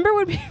 Remember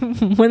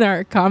when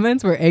our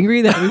comments were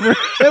angry that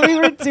we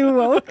were too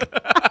woke?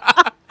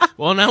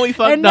 Well, now we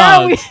fuck And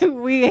dogs. now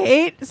we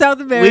hate South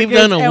Americans. We've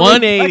done a and we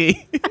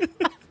 180.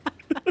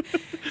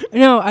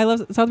 No, I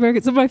love South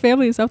Americans. Some of my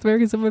family is South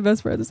American. Some of my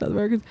best friends are South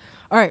Americans.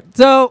 All right,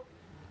 so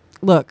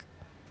look,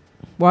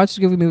 watched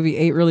a Goofy movie,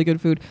 ate really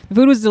good food. The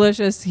food was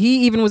delicious.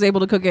 He even was able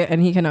to cook it,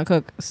 and he cannot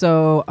cook.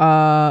 So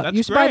That's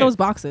you should buy great. those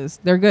boxes.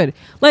 They're good.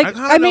 Like I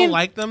kinda I mean, don't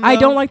like them, I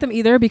though, don't like them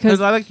either because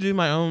Because I like to do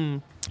my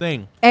own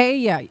thing.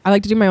 yeah, I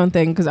like to do my own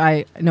thing because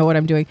I know what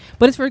I'm doing.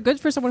 But it's good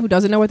for someone who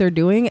doesn't know what they're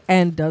doing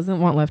and doesn't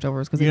want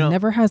leftovers because You it know-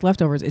 never has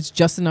leftovers. It's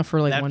just enough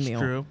for like That's one meal.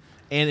 true.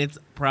 And it's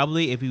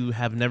probably, if you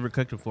have never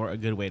cooked before, a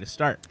good way to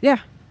start. Yeah.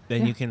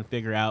 Then Yeah. you can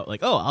figure out, like,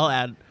 oh, I'll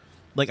add,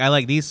 like, I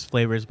like these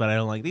flavors, but I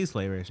don't like these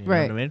flavors. You know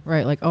Right, what I mean?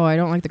 right. Like, oh, I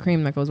don't like the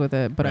cream that goes with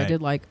it, but I Right.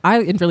 did like. I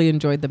really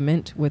enjoyed the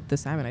mint with the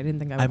salmon. I didn't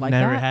think I would I've like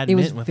never that. had it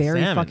was mint with very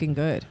salmon. fucking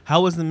good.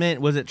 How was the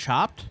mint? Was it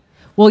chopped?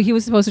 Well, he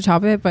was supposed to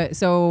chop it, but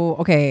so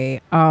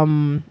okay.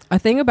 A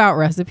thing about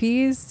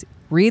recipes: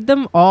 read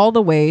them all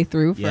the way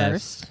through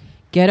first.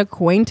 Get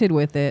acquainted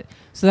with it,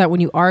 so that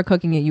when you are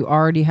cooking it, you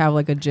already have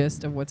like a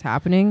gist of what's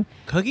happening.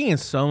 Cooking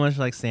is so much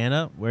like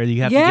stand-up, where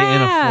you have to get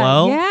in a Yeah,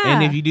 flow. yeah.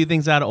 And if you do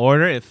things out of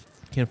order, it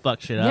can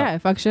fuck shit up. Yeah,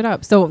 it fucks shit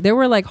up. So there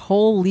were like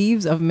whole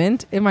leaves of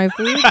mint in my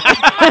food.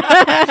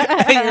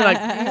 And you're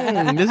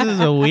like, this is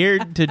a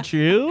weird to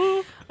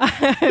chew.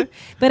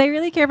 But I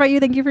really care about you.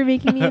 Thank you for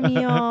making me a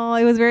meal.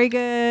 It was very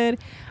good.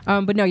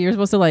 But no, you're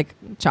supposed to like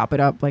chop it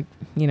up, like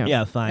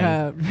Yeah,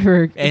 fine.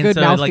 for a And good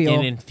so like mouthfeel.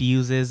 it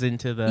infuses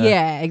into the.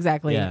 Yeah,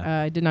 exactly.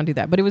 Yeah. I did not do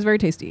that, but it was very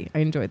tasty. I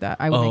enjoyed that.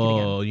 I would make it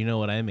again. Oh, you know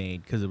what I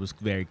made? Because it was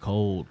very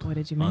cold. What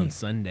did you On make?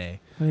 Sunday.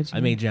 What did you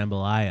I made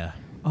jambalaya.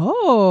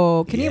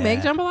 Oh, can you Yeah. make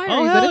jambalaya? Are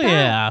Oh, you hell good at that?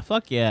 yeah.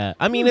 Fuck yeah.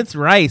 I mean, it's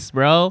rice,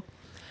 bro.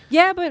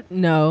 Yeah, but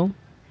no.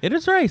 It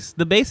is rice.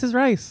 The base is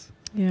rice.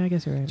 Yeah, I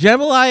guess you're right.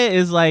 Jambalaya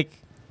is like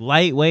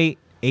lightweight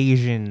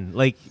Asian.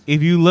 Like,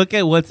 if you look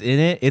at what's in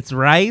it, it's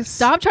rice.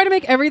 Stop trying to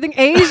make everything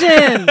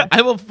Asian.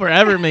 I will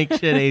forever make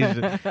shit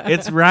Asian.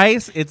 It's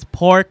rice, it's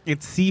pork,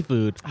 it's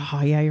seafood. Oh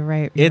yeah, you're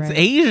right. You're It's right.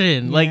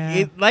 Asian.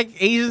 Yeah. Like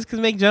Asians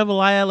can make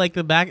jambalaya like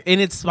the back, and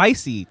it's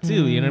spicy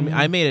too. You know what I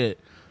mean? I made it.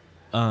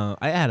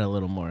 I add a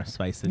little more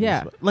spice. Than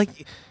Yeah. this,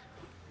 like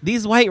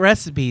these white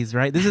recipes,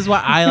 right? This is why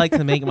I like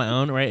to make my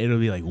own. Right? It'll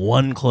be like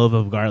 1 clove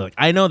of garlic.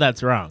 I know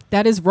that's wrong,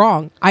 That is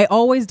wrong. I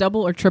always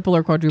double or triple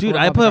or quadruple. dude. or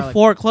I double put garlic.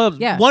 4 cloves.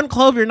 Yeah. 1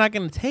 clove you're not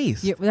gonna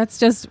taste. Yeah, that's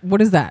just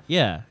what is that?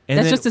 Yeah. And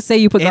That's then just to say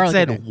you put it garlic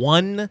said in it.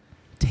 1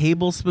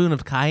 tablespoon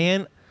of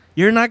cayenne.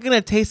 You're not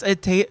gonna taste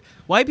a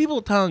White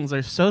people's tongues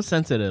are so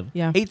sensitive.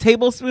 Yeah. A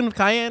tablespoon of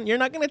cayenne, you're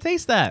not gonna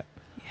taste that.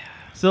 Yeah.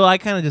 So I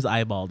kind of just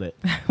eyeballed it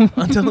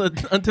until You're like,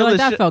 the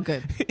that shit felt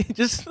good.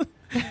 just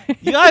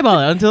you eyeball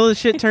it until the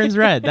shit turns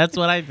red. That's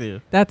what I do.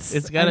 That's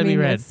It's gotta I be mean,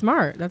 red. That's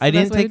smart. That's I the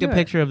best didn't way take to a do it.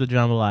 picture of the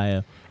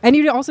jambalaya. And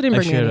you also didn't I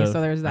bring any, should've.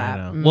 so there's I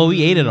that. know. Well,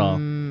 we ate it all.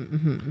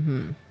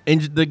 Mm-hmm.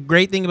 And the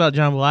great thing about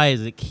jambalaya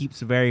is it keeps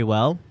very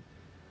well.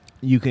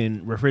 you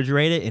can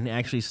refrigerate it and it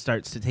actually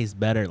starts to taste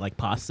better, like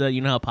pasta.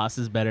 You know how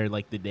pasta's better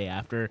like the day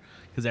after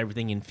because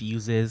everything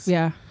infuses.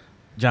 Yeah.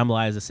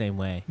 Jambalaya is the same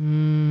way.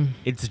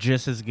 It's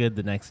just as good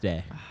the next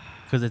day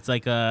because it's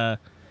like a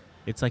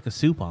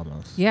soup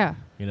almost. Yeah.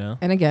 You know.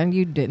 And again,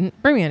 you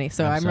didn't bring me any,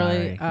 so I'm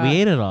sorry. really.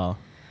 We ate it all.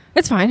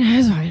 It's fine.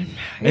 It's fine.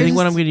 I think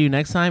what I'm going to do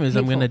next time is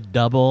I'm hateful. going to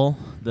double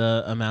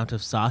the amount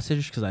of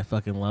sausage because I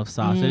fucking love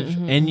sausage.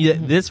 And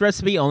this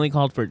recipe only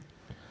called for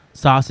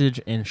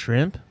sausage and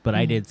shrimp, but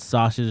I did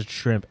sausage,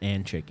 shrimp,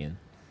 and chicken.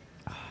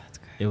 Oh, that's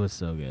good. It was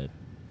so good.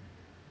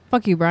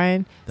 Fuck you,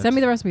 Brian. That's- Send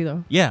me the recipe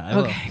though. Yeah, I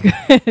will.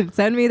 Okay, good.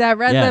 Send me that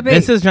recipe. Yeah,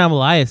 this is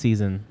jambalaya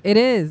season. It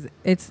is.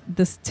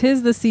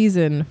 Tis the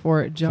season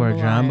for jambalaya.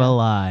 For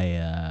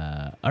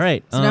jambalaya. All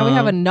right. So now we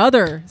have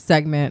another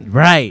segment.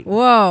 Right.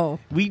 Whoa.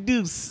 We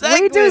do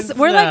segments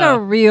We're like now. a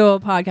real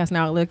podcast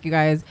now. Look, you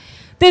guys.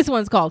 This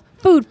one's called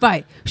Food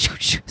Fight.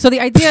 So the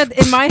idea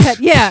in my head,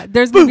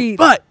 there's gonna be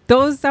Fight.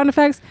 those sound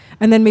effects,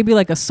 and then maybe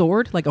like a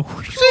sword, like a.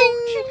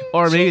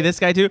 Or maybe this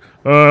guy too.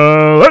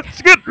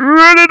 Let's get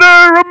ready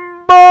to rumble.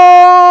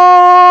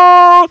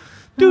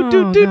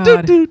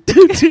 God.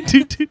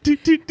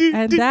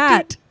 And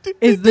that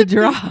is the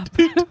drop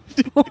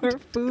for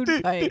Food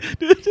Fight.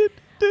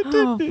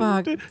 Oh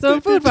fuck! So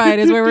Food Fight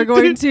is where we're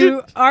going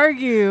to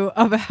argue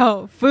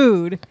about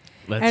food,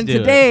 and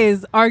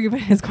today's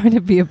argument is going to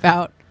be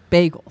about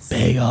bagels.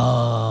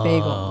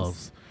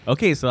 Bagels.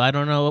 Okay, so I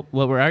don't know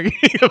what we're arguing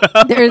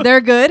about.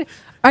 They're good.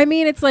 I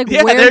mean, it's like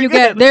Yeah, where they're you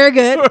good. they're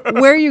good.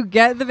 Where you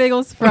get the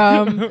bagels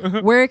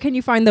from? Where can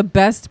you find the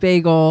best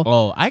bagel?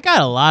 Oh, I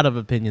got a lot of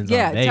opinions on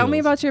bagels. Tell me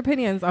about your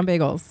opinions on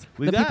bagels.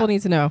 People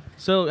need to know.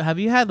 So, have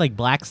you had like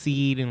Black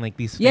Seed and like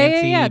these Yeah,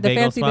 fancy the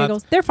bagel fancy spots?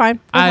 bagels. They're fine.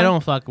 I fine.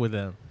 don't fuck with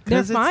them. They're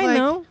 'Cause it's fine, like,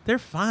 though. They're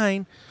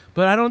fine,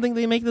 but I don't think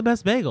they make the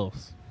best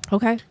bagels.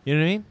 Okay. You know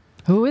what I mean?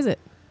 Who is it?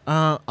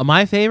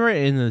 My favorite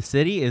in the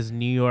city is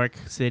New York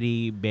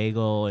City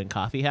Bagel and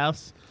Coffee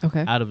House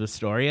Okay. out of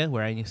Astoria,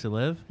 where I used to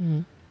live.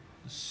 Mhm.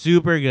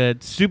 Super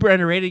good, super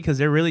underrated because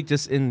they're really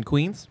just in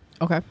Queens.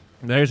 Okay.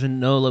 There's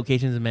no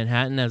locations in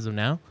Manhattan as of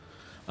now.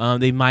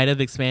 They might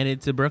have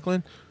expanded to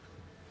Brooklyn,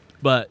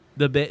 but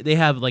they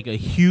have like a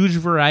huge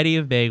variety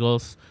of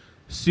bagels,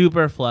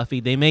 super fluffy.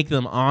 They make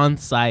them on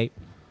site,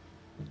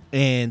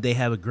 and they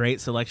have a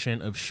great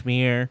selection of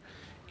schmear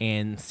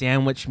and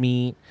sandwich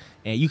meat.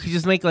 And you can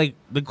just make like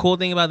the cool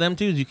thing about them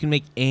too is you can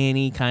make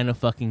any kind of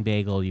fucking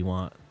bagel you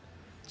want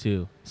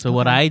to. So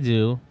what Okay. I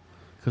do,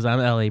 because I'm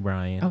LA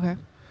Brian, Okay.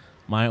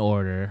 my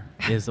order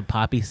is a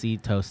poppy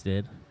seed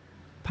toasted.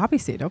 Poppy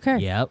seed. Okay.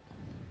 Yep.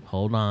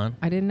 Hold on.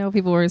 I didn't know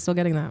people were still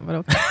getting that, but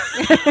okay.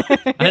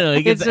 I know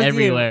it gets It's just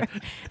everywhere.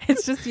 you.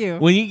 It's just you.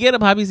 When you get a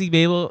poppy seed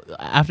bagel,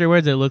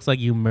 afterwards it looks like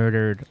you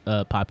murdered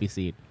a poppy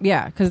seed.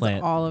 Yeah, because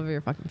Plant. all over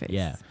your fucking face.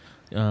 Yeah.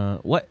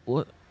 What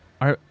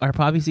are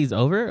poppy seeds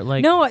over?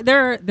 Like No,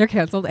 they're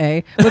canceled.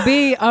 A would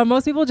be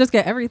most people just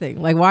get everything.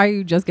 Like, why are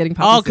you just getting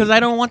poppy? Oh, because I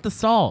don't want the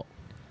salt.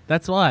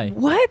 That's why.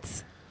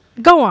 What?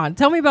 Go on.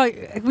 Tell me about.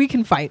 We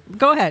can fight.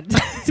 Go ahead.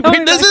 Tell me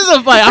Wait, this about- is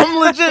a fight. I'm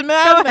legit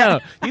mad Go now.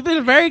 ahead. You've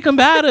been very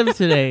combative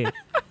today.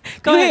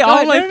 Go You ahead. hate Go all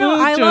ahead. my No,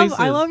 food I choices.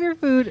 I love your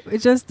food.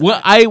 It's just.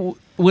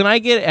 When I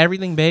get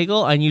everything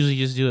bagel, I usually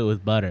just do it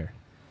with butter.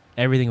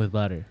 Everything with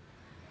butter.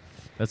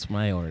 That's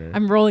my order.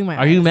 I'm rolling my.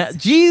 Are you eyes. mad?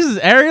 Jesus,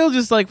 Ariel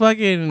just like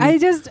fucking. I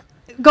just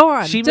go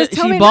on. She just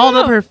tell me, balled no,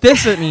 up no. her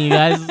fist at me, you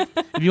guys.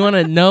 If you want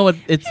to know what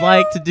it's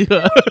like to do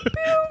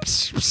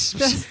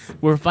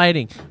we're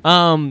fighting.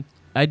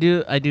 I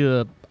do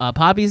a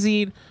poppy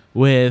seed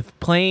with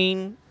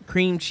plain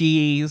cream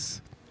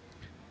cheese,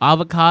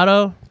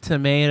 avocado,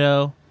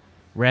 tomato,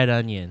 red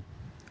onion.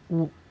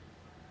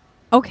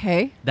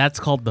 Okay. That's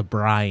called the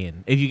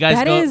Brian. If you guys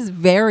That go, is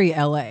very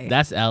LA.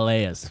 that's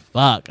LA as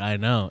fuck. I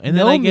know. And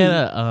then No I get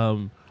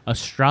meat. a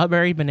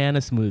strawberry banana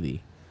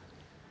smoothie.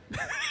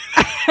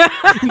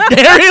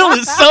 Ariel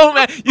is so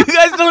mad. You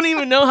guys don't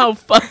even know how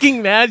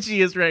fucking mad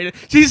she is right now.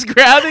 She's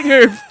grabbing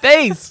her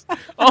face.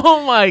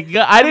 Oh my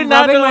god! I did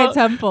not rubbing know my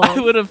temples. I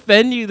would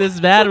offend you this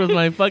bad with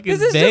my fucking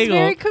This is bagel. just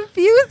very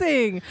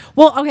confusing.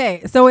 Well,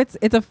 okay, so it's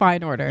a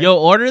fine order. Yo,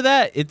 order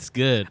that. It's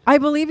good. I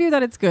believe you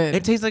that it's good.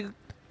 It tastes like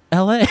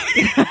L.A.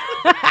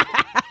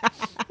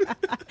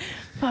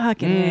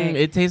 Fucking A.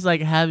 It tastes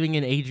like having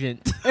an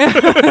agent.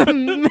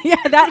 Yeah,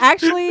 that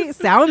actually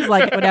sounds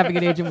like what having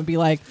an agent would be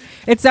like.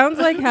 It sounds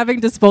like having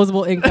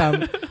disposable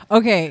income.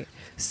 Okay,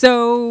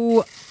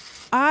 so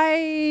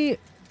I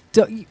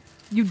don't.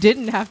 You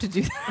didn't have to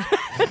do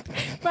that.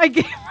 I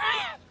gave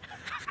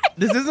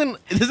This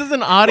is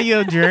an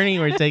audio journey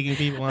we're taking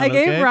people on. I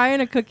gave okay?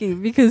 Ryan a cookie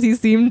because he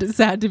seemed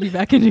sad to be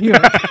back in New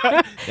York.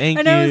 Thank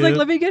And you. I was like,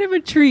 let me get him a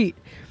treat.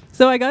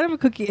 So I got him a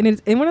cookie, and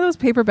it's in one of those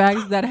paper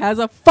bags that has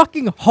a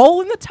fucking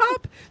hole in the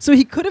top. So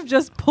he could have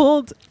just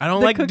pulled I don't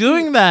the like cookie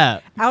doing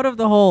that. out of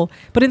the hole.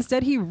 But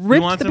instead he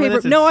ripped want the some of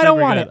paper. this? No, It's I don't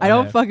super want good. it. I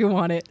don't Okay. fucking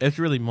want it. It's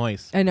really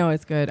moist. I know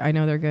it's good. I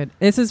know they're good.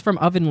 This is from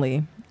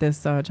Ovenly,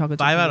 this chocolate 5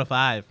 chip out cookie. of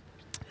 5.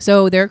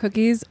 So their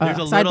cookies, There's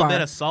a sidebar, little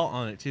bit of salt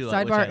on it too. which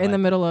I sidebar in the like.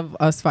 middle of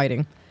us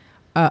fighting.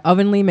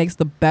 Ovenly makes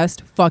the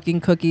best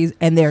fucking cookies,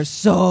 and they're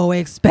so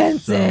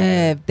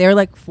expensive. They're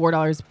like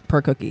 $4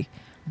 per cookie,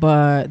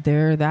 but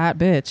they're that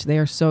bitch. They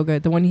are so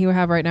good. The one you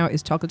have right now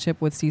is chocolate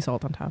chip with sea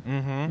salt on top.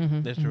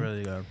 It's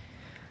really good.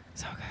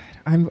 So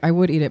good. I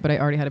would eat it, but I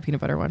already had a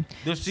peanut butter one.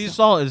 The sea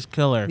salt is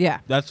killer. Yeah.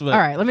 That's what. All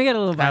right, let me get a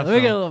little bite. Have Let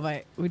me get a some. little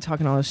bite. We're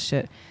talking all this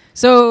shit.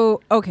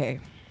 So, okay.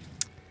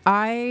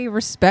 I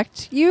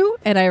respect you,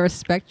 and I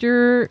respect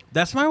your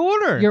That's my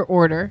order.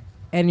 order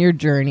and your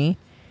journey,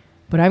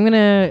 but I'm going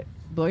to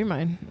blow your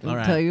mind and All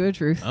right. tell you the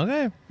truth.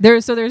 Okay.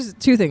 There's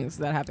two things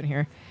that happen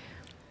here.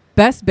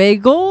 Best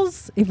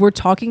bagels, if we're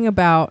talking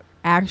about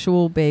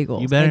actual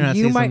bagels. You better and not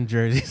you say might, some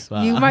Jersey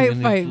spot. you I'm might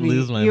gonna fight me.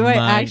 lose my You might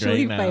mind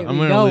actually right fight now. me. I'm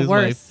gonna No, lose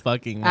worse. my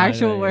fucking mind.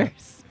 Actual right now.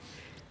 worse.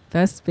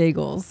 Best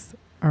bagels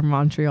are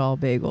Montreal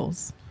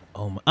bagels.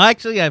 Oh my.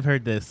 Actually, I've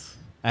heard this.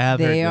 I have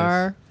heard this. They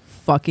are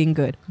fucking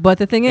good. But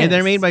the thing is, And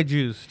they're made by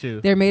Jews too.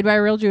 they're made by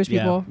real Jewish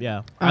yeah, people.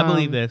 Yeah. I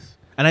believe Um, this.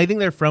 And I think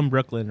they're from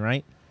Brooklyn,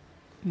 right?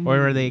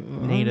 Or are they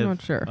native? I'm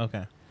not sure.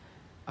 Okay.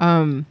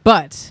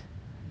 But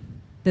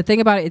the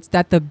thing about it, it's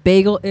that the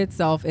bagel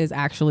itself is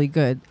actually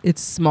good.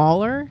 It's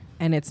smaller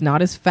and it's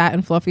not as fat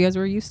and fluffy as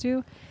we're used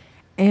to,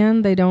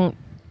 and they don't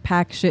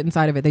pack shit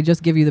inside of it. They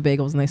just give you the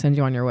bagels and they send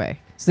you on your way.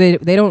 So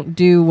they don't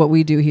do what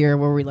we do here,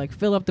 where we like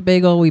fill up the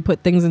bagel, we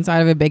put things inside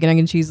of it, bacon, egg,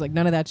 and cheese, like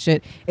none of that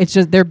shit. It's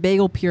just they're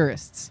bagel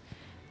purists,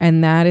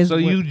 and that is So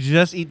what- you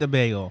just eat the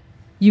bagel.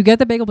 you get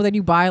the bagel, but then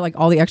you buy like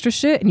all the extra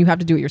shit and you have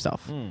to do it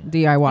yourself,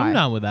 DIY. I'm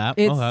down with that.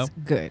 It's Okay.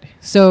 good.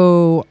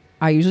 So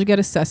I usually get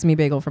a sesame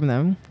bagel from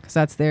them because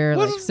that's their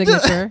like What's the-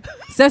 signature.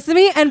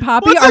 Sesame and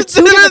Poppy What's are the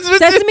two difference different.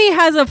 between- Sesame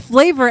has a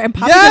flavor and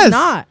Poppy Yes! does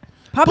not.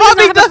 Poppy does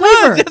not have a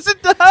flavor. Yes,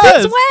 it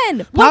does. Since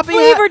when? What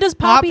flavor does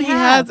Poppy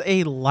have? has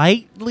a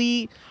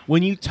lightly,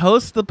 when you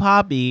toast the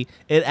Poppy,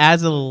 it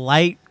adds a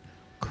light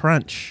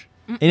crunch.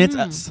 And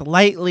it's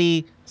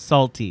slightly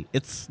salty.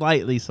 It's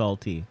slightly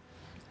salty.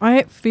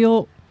 I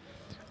feel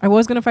I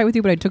was gonna fight with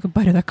you, but I took a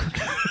bite of that cookie,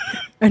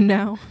 and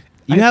now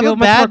You I have feel a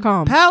much more bad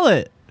calm.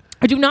 palate.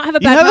 I do not have a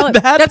You bad have a palate.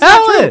 bad That's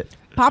not palate. true.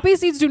 Poppy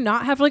seeds do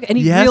not have like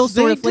any Yes, real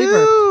sort they of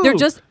flavor. do. They're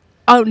just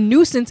a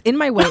nuisance in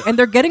my way, and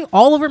they're getting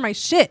all over my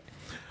shit.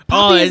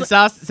 Poppy is-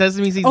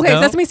 Sesame seeds okay,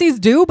 don't? sesame seeds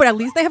do, but at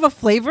least they have a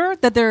flavor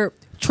that they're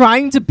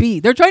trying to be.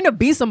 They're trying to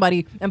be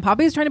somebody, and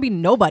Poppy is trying to be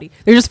nobody.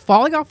 They're just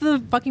falling off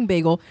the fucking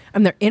bagel,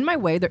 and they're in my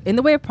way. They're in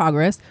the way of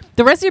progress.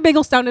 The rest of your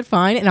bagel sounded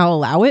fine, and I'll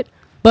allow it.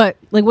 But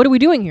like, what are we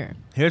doing here?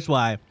 Here's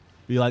why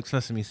we like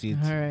sesame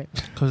seeds. All right.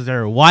 Because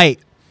they're white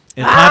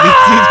and Poppy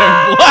seeds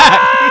are black.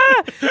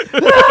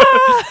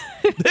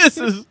 This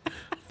is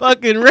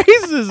fucking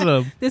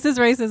racism. This is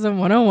racism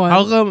 101.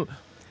 How come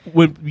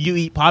when you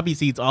eat poppy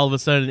seeds, all of a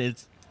sudden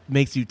it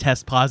makes you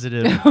test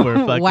positive for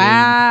fucking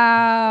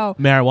Wow.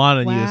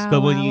 marijuana use?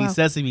 But when Wow, you wow. eat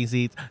sesame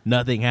seeds,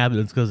 nothing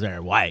happens because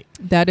they're white.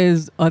 That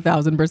is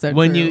 1,000%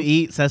 When true. you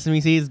eat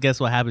sesame seeds, guess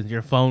what happens?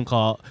 Your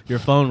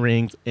phone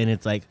rings, and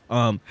it's like,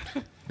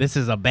 this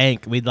is a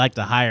bank. We'd like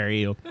to hire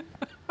you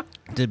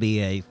to be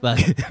a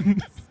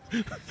fucking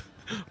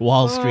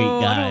Wall Street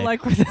guy. I don't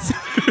like where this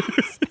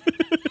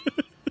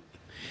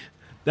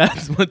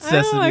That's what I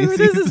don't sesame like where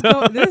seeds this is are.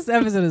 going. This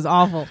episode is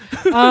awful.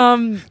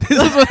 This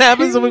is what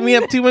happens when we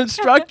have too much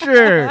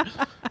structure.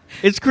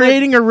 It's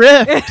creating a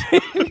rift.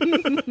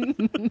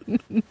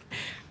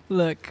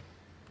 Look,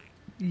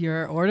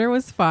 your order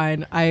was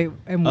fine. I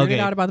am weirded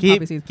out about the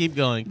poppy seeds. Keep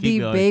going. The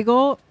Keep going.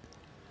 bagel,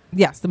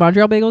 yes, the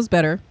Montreal bagel is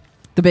better.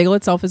 The bagel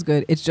itself is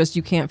good. It's just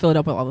you can't fill it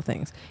up with all the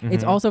things.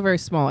 It's Mhm. also very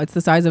small. It's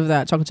the size of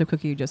that chocolate chip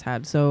cookie you just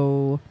had.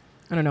 So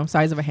I don't know,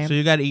 size of a hand. So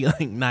you got to eat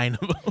like 9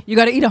 of them. You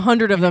got to eat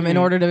 100 of them in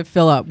order to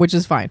fill up, which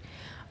is fine.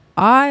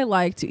 I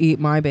like to eat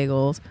my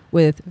bagels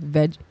with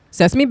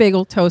sesame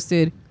bagel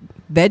toasted,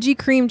 veggie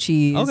cream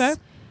cheese, Okay.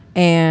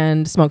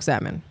 and smoked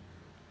salmon.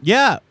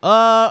 Yeah.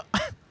 I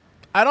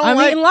don't I'm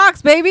like. eating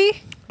lox,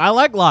 baby. I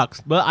like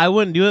lox, but I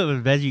wouldn't do it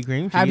with veggie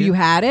cream cheese. Have you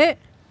had it?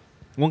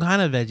 What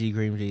kind of veggie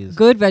cream cheese?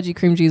 Good veggie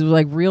cream cheese with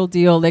like real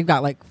deal. They've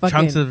got like fucking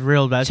Chunks of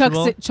real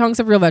vegetable. chunks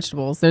of real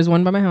vegetables. There's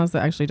one by my house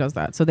that actually does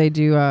that. So they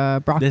do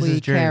broccoli, This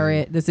is Jersey.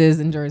 carrot. This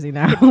is in Jersey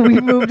now. We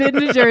moved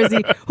into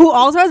Jersey, who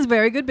also has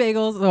very good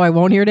bagels. So I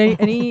won't hear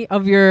any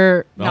of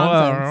your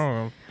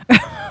nonsense.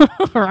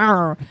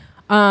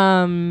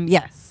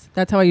 Yes,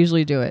 that's how I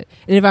usually do it.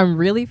 And if I'm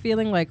really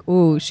feeling like,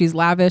 ooh, she's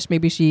lavish,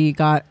 maybe she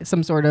got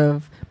some sort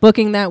of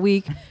booking that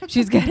week,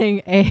 she's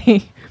getting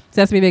a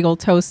sesame bagel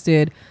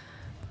toasted.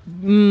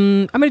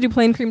 I'm gonna do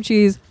plain cream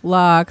cheese,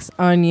 lox,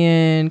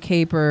 onion,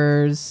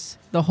 capers,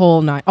 the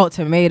whole nine. Oh,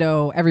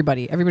 tomato.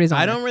 Everybody's on.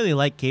 I there. don't really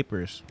like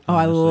capers. Oh,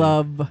 I honestly.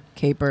 love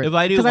capers. If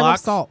I do 'cause I love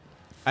lox, salt.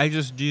 I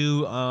just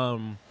do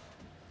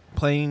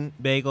plain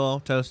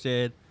bagel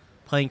toasted,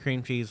 plain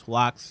cream cheese,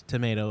 lox,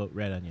 tomato,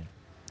 red onion.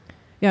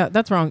 Yeah,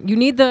 that's wrong. You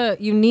need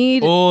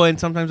Oh, and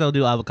sometimes I'll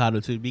do avocado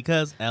too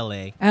because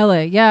LA. LA.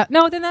 Yeah.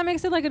 No, then that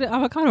makes it like an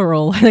avocado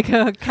roll, like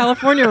a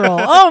California roll.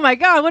 Oh my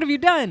God, what have you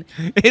done?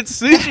 It's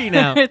sushi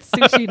now. It's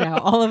sushi now,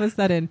 all of a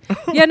sudden.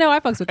 Yeah, no, I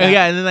fucks with Oh, that.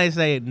 yeah, and then I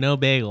say no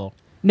bagel.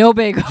 No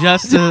bagel.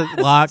 Just the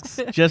lox,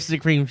 just the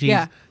cream cheese,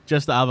 Yeah.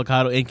 just the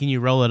avocado, and can you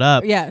roll it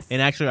up? Yes.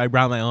 And actually, I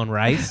brought my own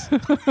rice.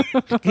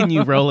 Can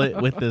you roll it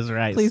with this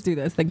rice? Please do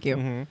this. Thank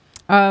you.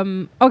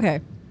 Mm-hmm. Okay.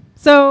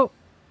 So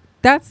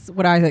that's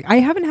what I think. I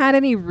haven't had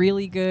any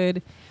really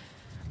good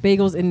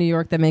bagels in New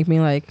York that make me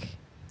like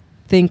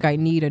think I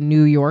need a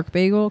New York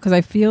bagel, because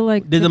I feel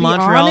like, Did to the be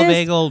Montreal honest,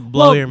 bagel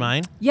blow your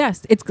mind?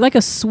 Yes, it's like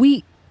a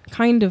sweet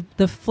kind of.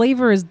 The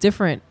flavor is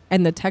different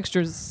and the texture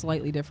is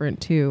slightly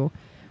different too,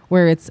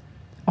 where it's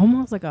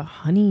almost like a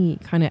honey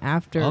kind of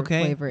after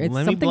flavor. It's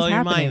Let me blow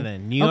your mind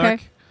then. New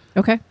York,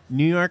 Okay.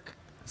 New York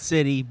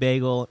City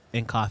Bagel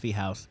and Coffee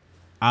House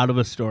out of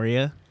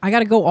Astoria. I got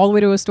to go all the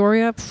way to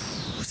Astoria.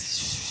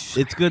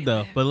 It's good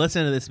though, but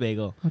listen to this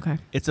bagel. Okay.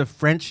 It's a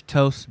French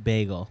toast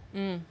bagel.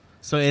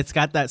 So it's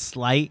got that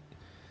slight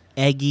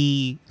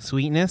eggy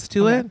sweetness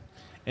to it.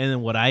 And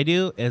then what I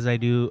do is I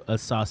do a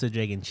sausage,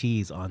 egg, and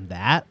cheese on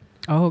that.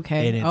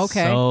 Okay. And it's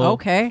so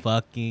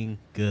fucking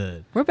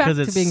good. We're back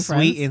to it's being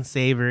sweet friends. and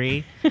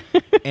savory.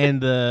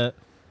 And the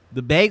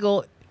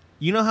bagel,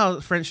 you know how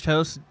French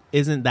toast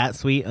isn't that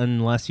sweet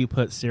unless you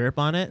put syrup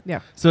on it?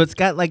 Yeah. So it's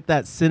got like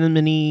that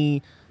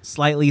cinnamony,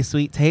 slightly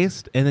sweet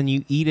taste, and then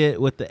you eat it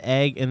with the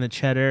egg and the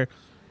cheddar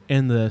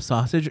and the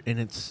sausage, and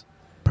it's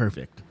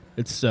perfect.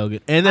 It's so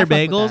good. And their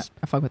bagels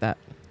I fuck with that.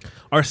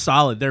 are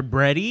solid. They're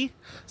bready.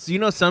 So you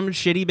know some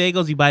shitty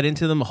bagels, you bite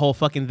into them, the whole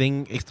fucking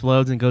thing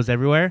explodes and goes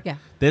everywhere? Yeah.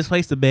 This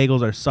place, the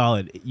bagels are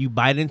solid. You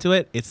bite into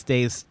it, it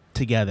stays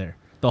together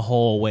the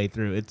whole way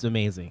through. It's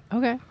amazing.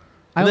 Okay.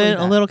 And then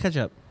a little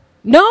ketchup.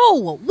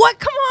 No. What?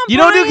 Come on, You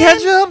Brian. don't do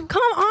ketchup?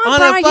 Come on, On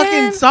Brian. a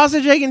fucking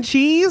sausage, egg, and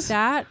cheese?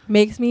 That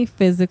makes me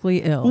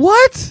physically ill.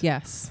 What?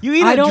 Yes. You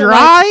eat I it don't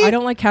dry? I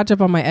don't like ketchup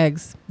on my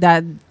eggs.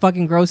 That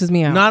fucking grosses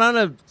me out. Not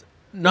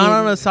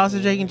on a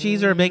sausage, egg, and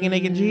cheese or a bacon,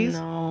 egg, and cheese?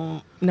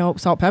 No. Nope.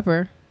 Salt,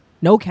 pepper.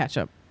 No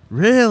ketchup.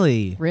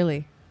 Really?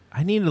 Really.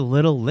 I need a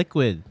little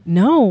liquid.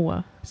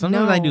 No.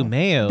 Sometimes I do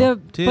mayo,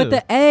 too. But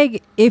the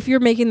egg, if you're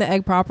making the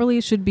egg properly,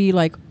 should be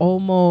like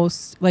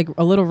almost like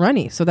a little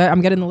runny, so that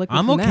I'm getting the liquid.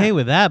 I'm from okay that.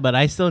 with that, but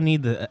I still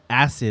need the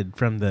acid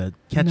from the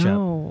ketchup.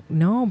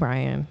 No,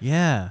 Brian.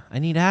 Yeah, I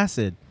need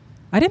acid.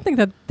 I didn't think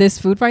that this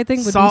food fight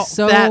thing would Salt be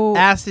so that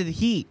acid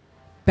heat.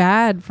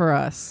 bad for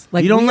us.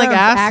 Like, You don't we like are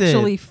acid.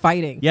 actually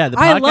fighting. Yeah, the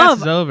I podcast love,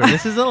 is over.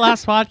 This is the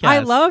last podcast. I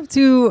love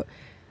to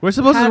We're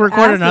supposed to have record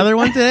acid. another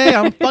one today.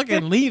 I'm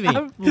fucking leaving.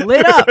 I'm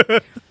lit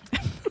up.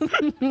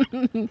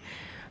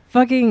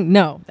 Fucking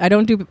no. I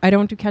don't do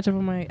ketchup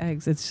on my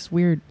eggs. It's just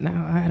weird. No,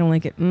 I don't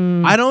like it.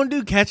 I don't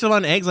do ketchup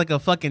on eggs like a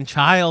fucking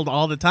child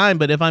all the time,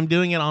 but if I'm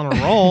doing it on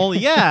a roll,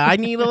 yeah, I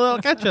need a little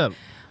ketchup.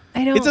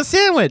 I don't. It's a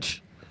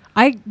sandwich.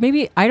 I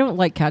don't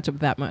like ketchup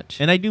that much.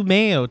 And I do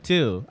mayo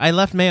too. I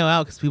left mayo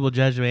out because people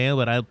judge mayo,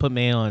 but I put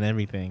mayo on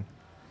everything.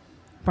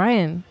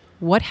 Brian,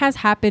 what has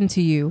happened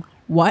to you?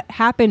 What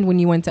happened when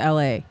you went to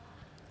LA?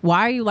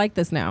 Why are you like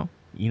this now?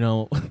 You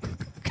know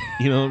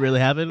what really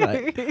happened?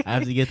 I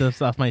have to get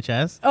this off my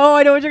chest. Oh,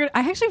 I know what you're gonna.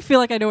 I actually feel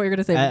like I know what you're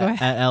gonna say. But go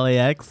ahead. At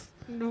LAX,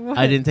 What?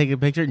 I didn't take a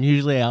picture. And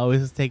usually I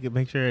always take a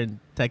picture and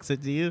text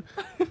it to you.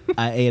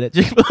 I ate at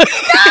Chick-fil-A.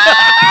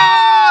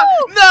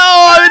 No,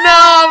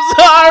 I'm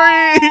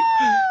sorry.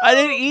 I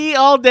didn't eat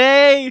all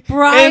day.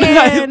 Brian,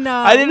 and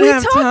I didn't we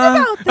have talked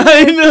time. about this.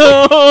 I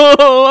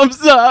know. I'm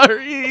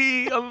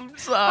sorry.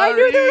 I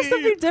knew there was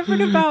something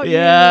different about you.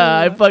 Yeah,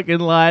 I fucking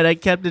lied. I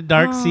kept a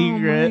dark Oh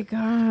secret. my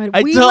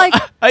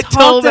god. I talked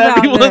told about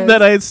everyone this.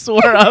 that I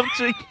swore off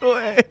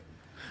Chick-fil-A.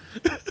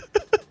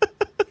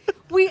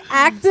 We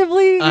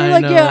actively were I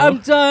like, yeah, know. I'm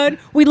done.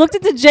 We looked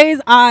into Jay's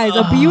eyes,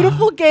 a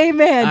beautiful gay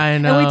man. I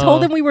And we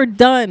told know. him we were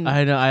done.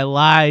 I know. I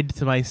lied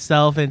to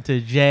myself and to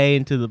Jay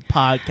and to the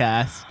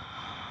podcast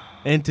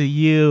and to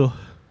you.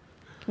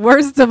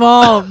 Worst of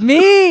all,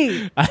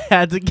 me. I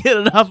had to get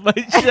it off my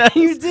chest.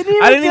 You didn't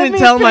even I didn't send even me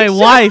a tell my picture.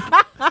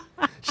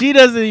 wife. She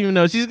doesn't even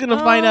know. She's gonna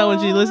find out when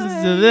she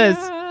listens to this.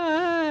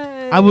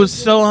 I was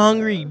so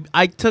hungry.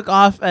 I took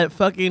off at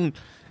fucking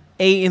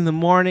 8 in the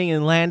morning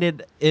and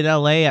landed in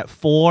LA at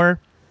 4.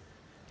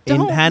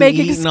 Don't and hadn't make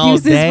eaten all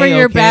excuses day, for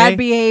your okay? bad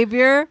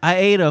behavior. I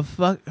ate a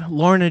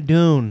Lorna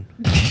Doone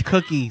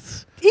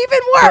cookies Even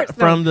worse.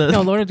 from the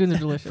no, Lorna Doones are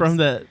delicious. from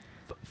the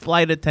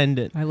flight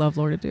attendant. I love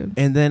Lorna Doones.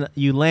 And then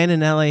you land in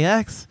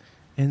LAX,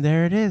 and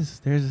there it is.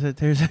 There's a A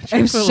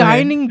Chick-fil-A.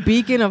 shining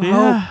beacon of hope.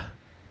 Yeah.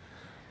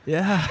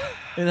 Yeah.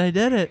 And I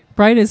did it.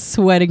 Brian is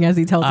sweating as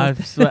he tells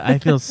us. I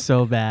feel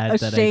so bad A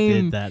that I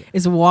shame did that.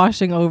 is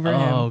washing over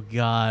him. Oh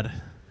God.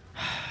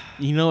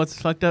 You know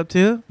what's fucked up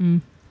too?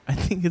 Mm. I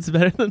think it's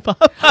better than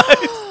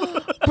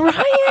Popeyes.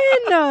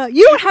 Brian,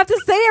 you don't have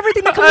to say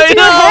everything that comes I to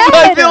know.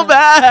 your head. I feel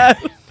bad.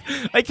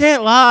 I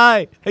can't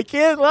lie.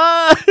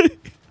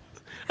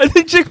 I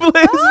think Chick-fil-A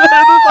is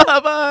better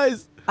than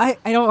Popeyes. I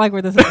don't like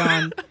where this is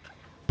going.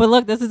 But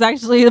look, this is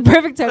actually the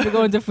perfect time to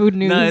go into food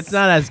news. No, it's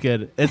not as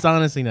good. It's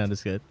honestly not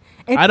as good.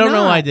 It's I don't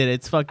know why I not. did it.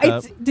 It's fucked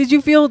up. Did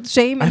you feel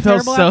shame and I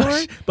felt terrible so,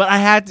 afterward? but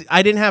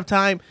I didn't have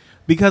time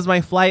because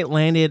my flight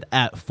landed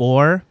at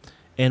 4,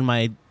 and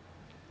my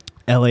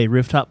LA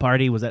rooftop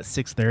party was at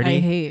 6:30. I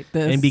hate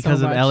this And because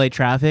so of much. LA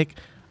traffic,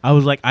 I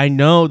was like, I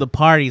know the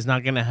party's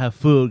not going to have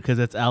food because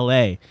it's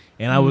LA.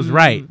 And I was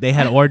right. They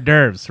had hors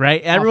d'oeuvres,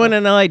 right? Everyone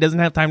in LA doesn't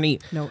have time to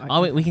eat. No,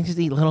 we can just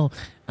eat little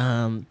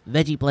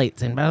veggie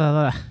plates and blah,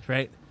 blah, blah,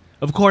 right?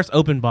 Of course,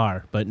 open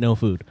bar, but no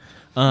food.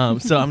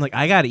 So I'm like,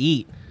 I got to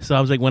eat. So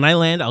I was like, when I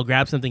land, I'll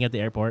grab something at the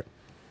airport.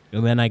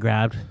 And then I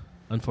grabbed,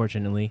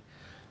 unfortunately,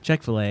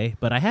 Chick-fil-A,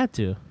 but I had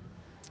to.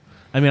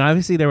 I mean,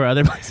 obviously, there were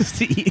other places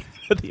to eat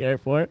at the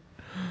airport.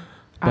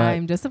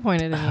 I'm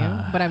disappointed in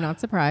you, but I'm not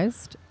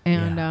surprised.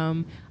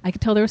 And I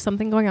could tell there was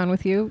something going on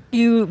with you.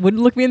 You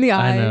wouldn't look me in the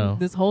eye. I know.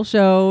 This whole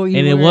show. And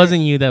it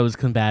wasn't you that was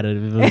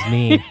combative. It was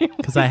me.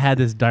 Because I had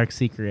this dark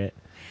secret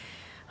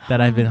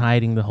that I've been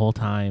hiding the whole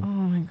time. Oh,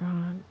 my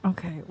God.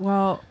 Okay,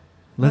 well...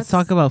 Let's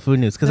talk about food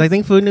news, because I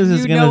think food news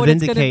is going to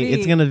vindicate.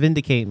 It's going to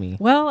vindicate me.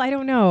 Well, I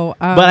don't know.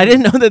 But I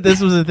didn't know that this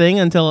was a thing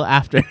until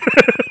after.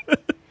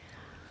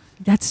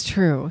 That's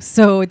true.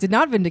 So it did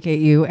not vindicate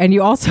you, and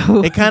you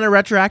also... It kind of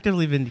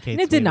retroactively vindicates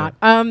me. It did not.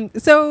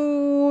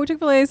 So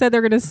Chick-fil-A said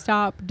they're going to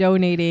stop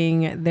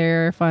donating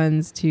their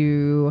funds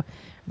to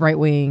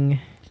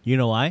right-wing... You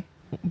know why?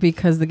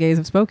 Because the gays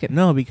have spoken.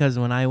 No, because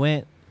when I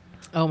went...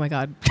 Oh, my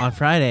God. On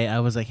Friday,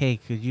 I was like, hey,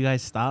 could you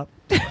guys stop?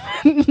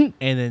 And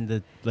then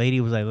the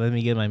lady was like, let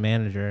me get my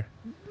manager.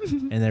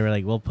 And they were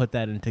like, we'll put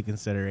that into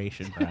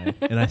consideration, Brian.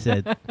 And I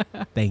said,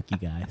 thank you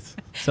guys.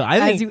 So I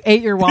think... As you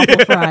ate your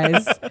waffle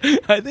fries.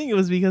 I think it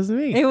was because of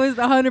me. It was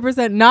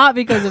 100% not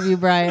because of you,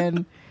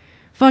 Brian.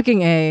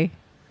 Fucking A.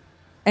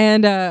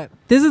 And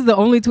this is the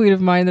only tweet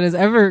of mine that has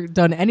ever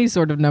done any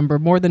sort of number,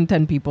 more than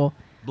 10 people.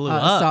 Blew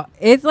up. So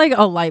it's like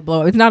a light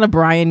blow. It's not a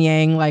Brian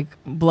Yang like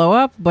blow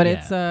up, but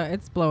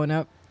it's blowing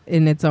up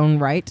in its own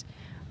right.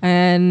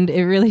 And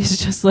it really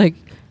is just like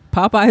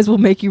Popeyes will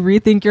make you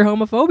rethink your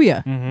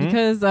homophobia,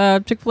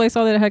 because Chick-fil-A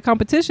saw that it had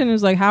competition. It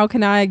was like, how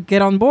can I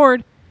get on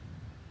board?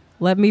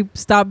 Let me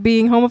stop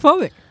being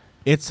homophobic.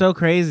 It's so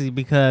crazy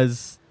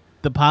because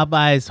the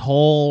Popeyes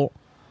whole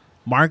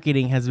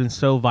marketing has been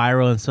so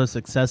viral and so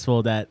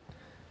successful that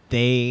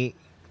they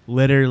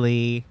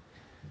literally,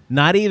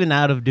 not even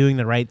out of doing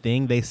the right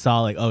thing, they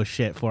saw like, oh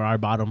shit, for our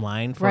bottom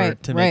line,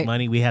 to make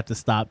money, we have to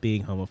stop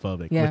being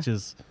homophobic, which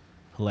is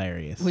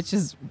hilarious. Which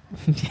is,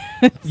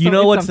 you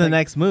know what's the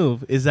next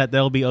move is that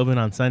they'll be open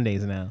on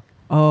Sundays now.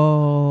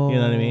 Oh, you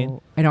know what I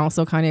mean? And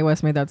also Kanye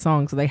West made that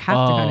song, so they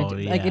have to kind of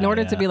like, in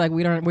order to be like,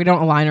 we don't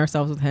align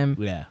ourselves with him.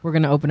 Yeah, we're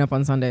gonna open up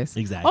on Sundays.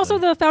 Exactly. Also,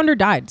 the founder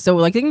died, so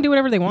like they can do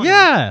whatever they want.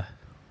 Yeah,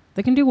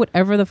 they can do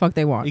whatever the fuck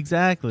they want.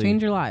 Exactly.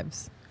 Change your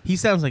lives. He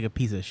sounds like a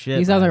piece of shit.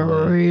 He sounds like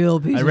a real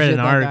piece of shit. I read an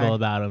article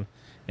about him,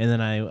 and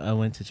then I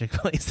went to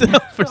Chick-fil-A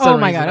for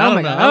some reason. Oh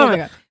my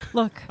god!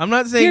 Look, I'm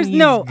not saying he's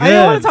no. good. I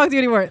don't want to talk to you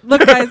anymore.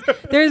 Look, guys,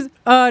 there's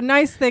a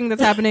nice thing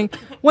that's happening.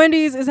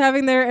 Wendy's is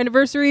having their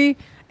anniversary,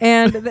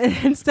 and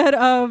instead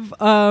of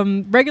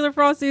regular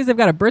Frosties, they've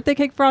got a birthday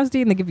cake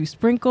Frosty, and they give you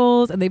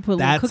sprinkles, and they put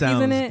little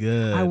cookies in it.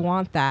 Good. I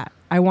want that.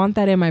 I want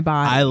that in my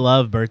body. I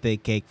love birthday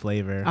cake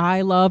flavor. I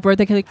love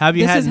birthday cake. Have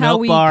you had This is how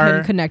we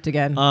can connect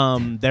again.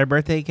 Their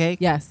birthday cake?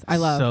 Yes, I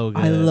love. So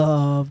good. I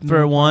love.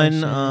 For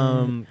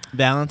one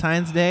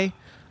Valentine's Day,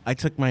 I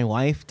took my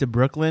wife to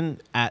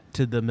Brooklyn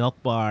to the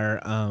Milk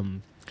Bar,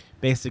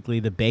 basically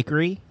the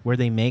bakery where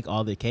they make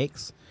all the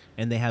cakes,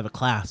 and they have a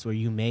class where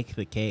you make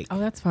the cake. Oh,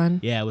 that's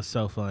fun. Yeah, it was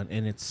so fun,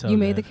 and it's so. You good.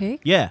 Made the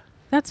cake? Yeah.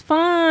 That's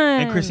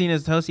fun. And Christina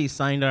Tosi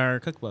signed our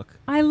cookbook.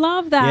 I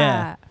love that.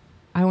 Yeah.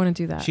 I want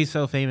to do that. She's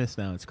so famous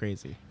now; it's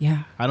crazy.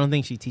 Yeah. I don't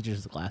think she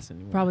teaches the class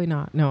anymore. Probably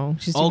not. No,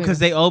 she's. Oh, because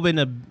they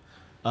opened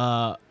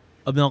a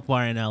Milk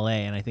Bar in LA,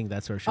 and I think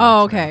that's where she.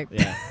 Oh, okay.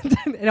 Yeah.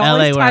 It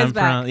always LA, ties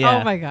back. from.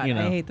 Yeah, oh my god, you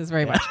know. I hate this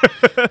very much.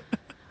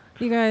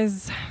 You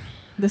guys,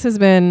 this has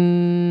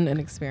been an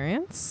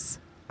experience.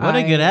 What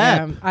a good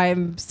app!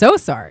 I'm so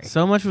sorry.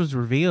 So much was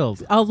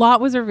revealed. A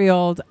lot was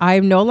revealed.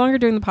 I'm no longer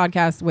doing the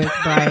podcast with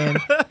Brian.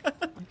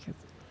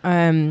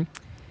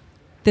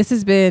 This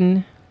has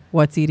been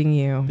What's Eating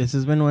You. This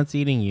has been What's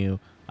Eating You.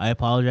 I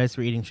apologize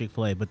for eating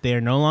Chick-fil-A, but they are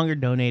no longer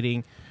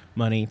donating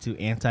money to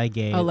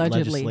anti-gay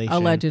legislation.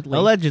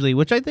 Allegedly,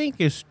 which I think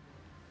is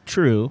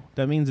true.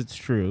 That means it's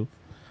true.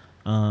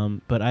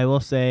 But I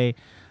will say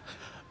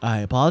I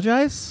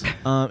apologize.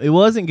 It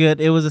wasn't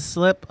good. It was a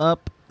slip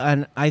up.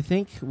 And I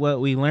think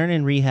what we learn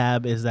in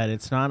rehab is that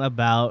it's not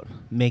about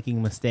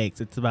making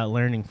mistakes. It's about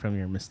learning from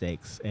your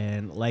mistakes.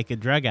 And like a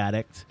drug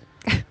addict,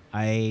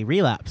 I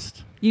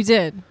relapsed. You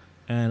did.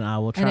 And I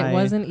will try. And it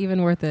wasn't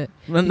even worth it.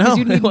 Well, because no,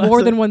 you need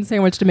more than one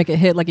sandwich to make it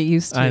hit like it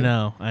used to. I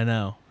know.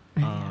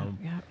 Yeah.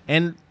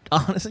 And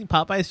honestly,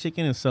 Popeye's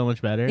chicken is so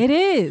much better. It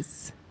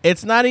is.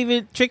 It's not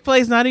even, Chick-fil-A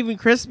is not even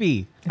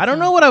crispy. I don't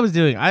know what I was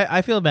doing.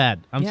 I feel bad.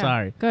 I'm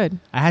sorry. Good.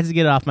 I had to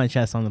get it off my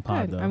chest on the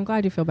pod, Good. though. I'm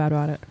glad you feel bad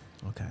about it.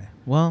 Okay.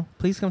 Well,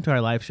 please come to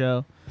our live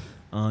show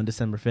on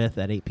December 5th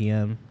at 8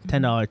 p.m.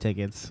 $10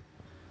 tickets.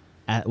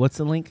 What's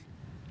the link?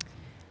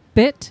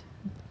 bit.ly/What's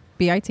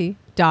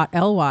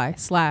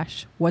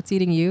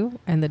Eating You,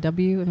 and the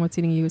W in What's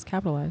Eating You is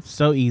capitalized.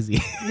 So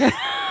easy.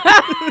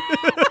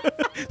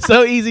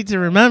 So easy to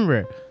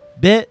remember.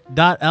 bit.ly/W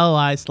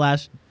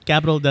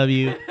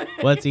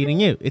What's eating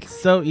you? It's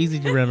so easy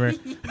to remember.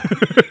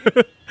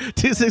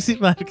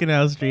 265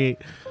 Canal Street,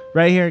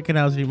 right here at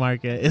Canal Street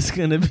Market. It's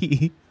going to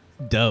be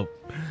dope.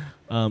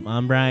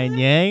 I'm Brian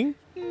Yang.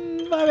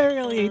 Bye,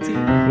 Beverly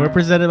 18. We're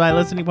presented by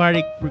Listening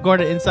Party,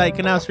 recorded inside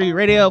Canal Street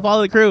Radio.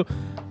 Follow the crew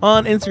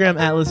on Instagram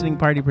at Listening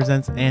Party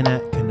Presents and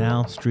at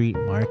Canal Street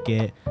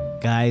Market.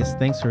 Guys,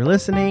 thanks for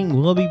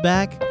listening. We'll be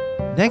back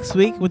next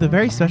week with a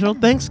very special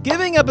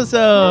Thanksgiving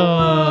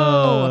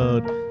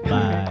episode. Bye.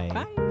 Bye.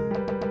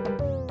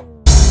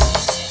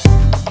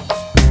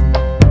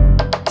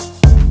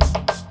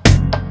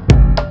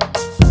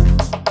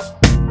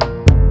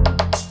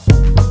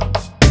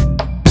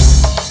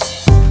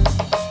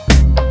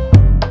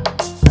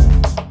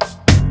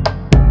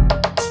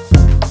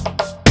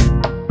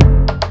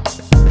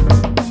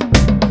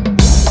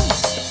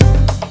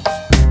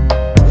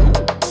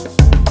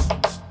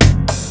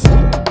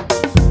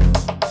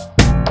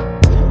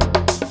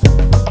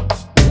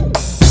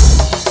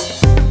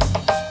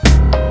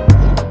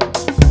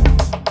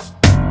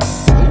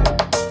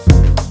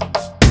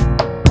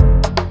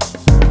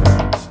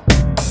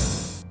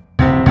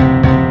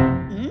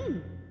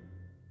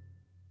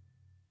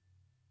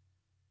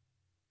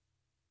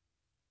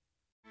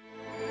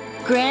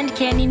 Grand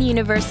Canyon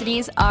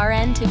University's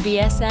RN to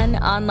BSN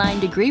online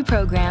degree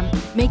program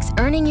makes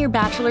earning your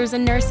bachelor's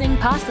in nursing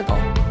possible.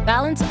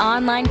 Balance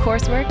online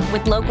coursework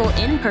with local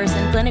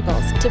in-person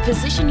clinicals to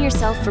position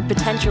yourself for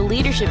potential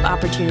leadership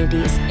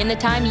opportunities in the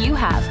time you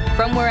have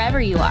from wherever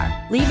you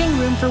are, leaving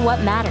room for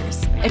what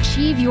matters.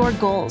 Achieve your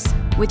goals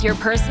with your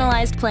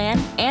personalized plan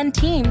and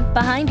team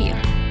behind you.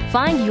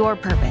 Find your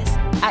purpose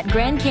at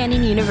Grand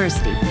Canyon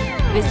University.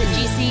 Visit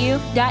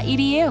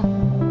gcu.edu.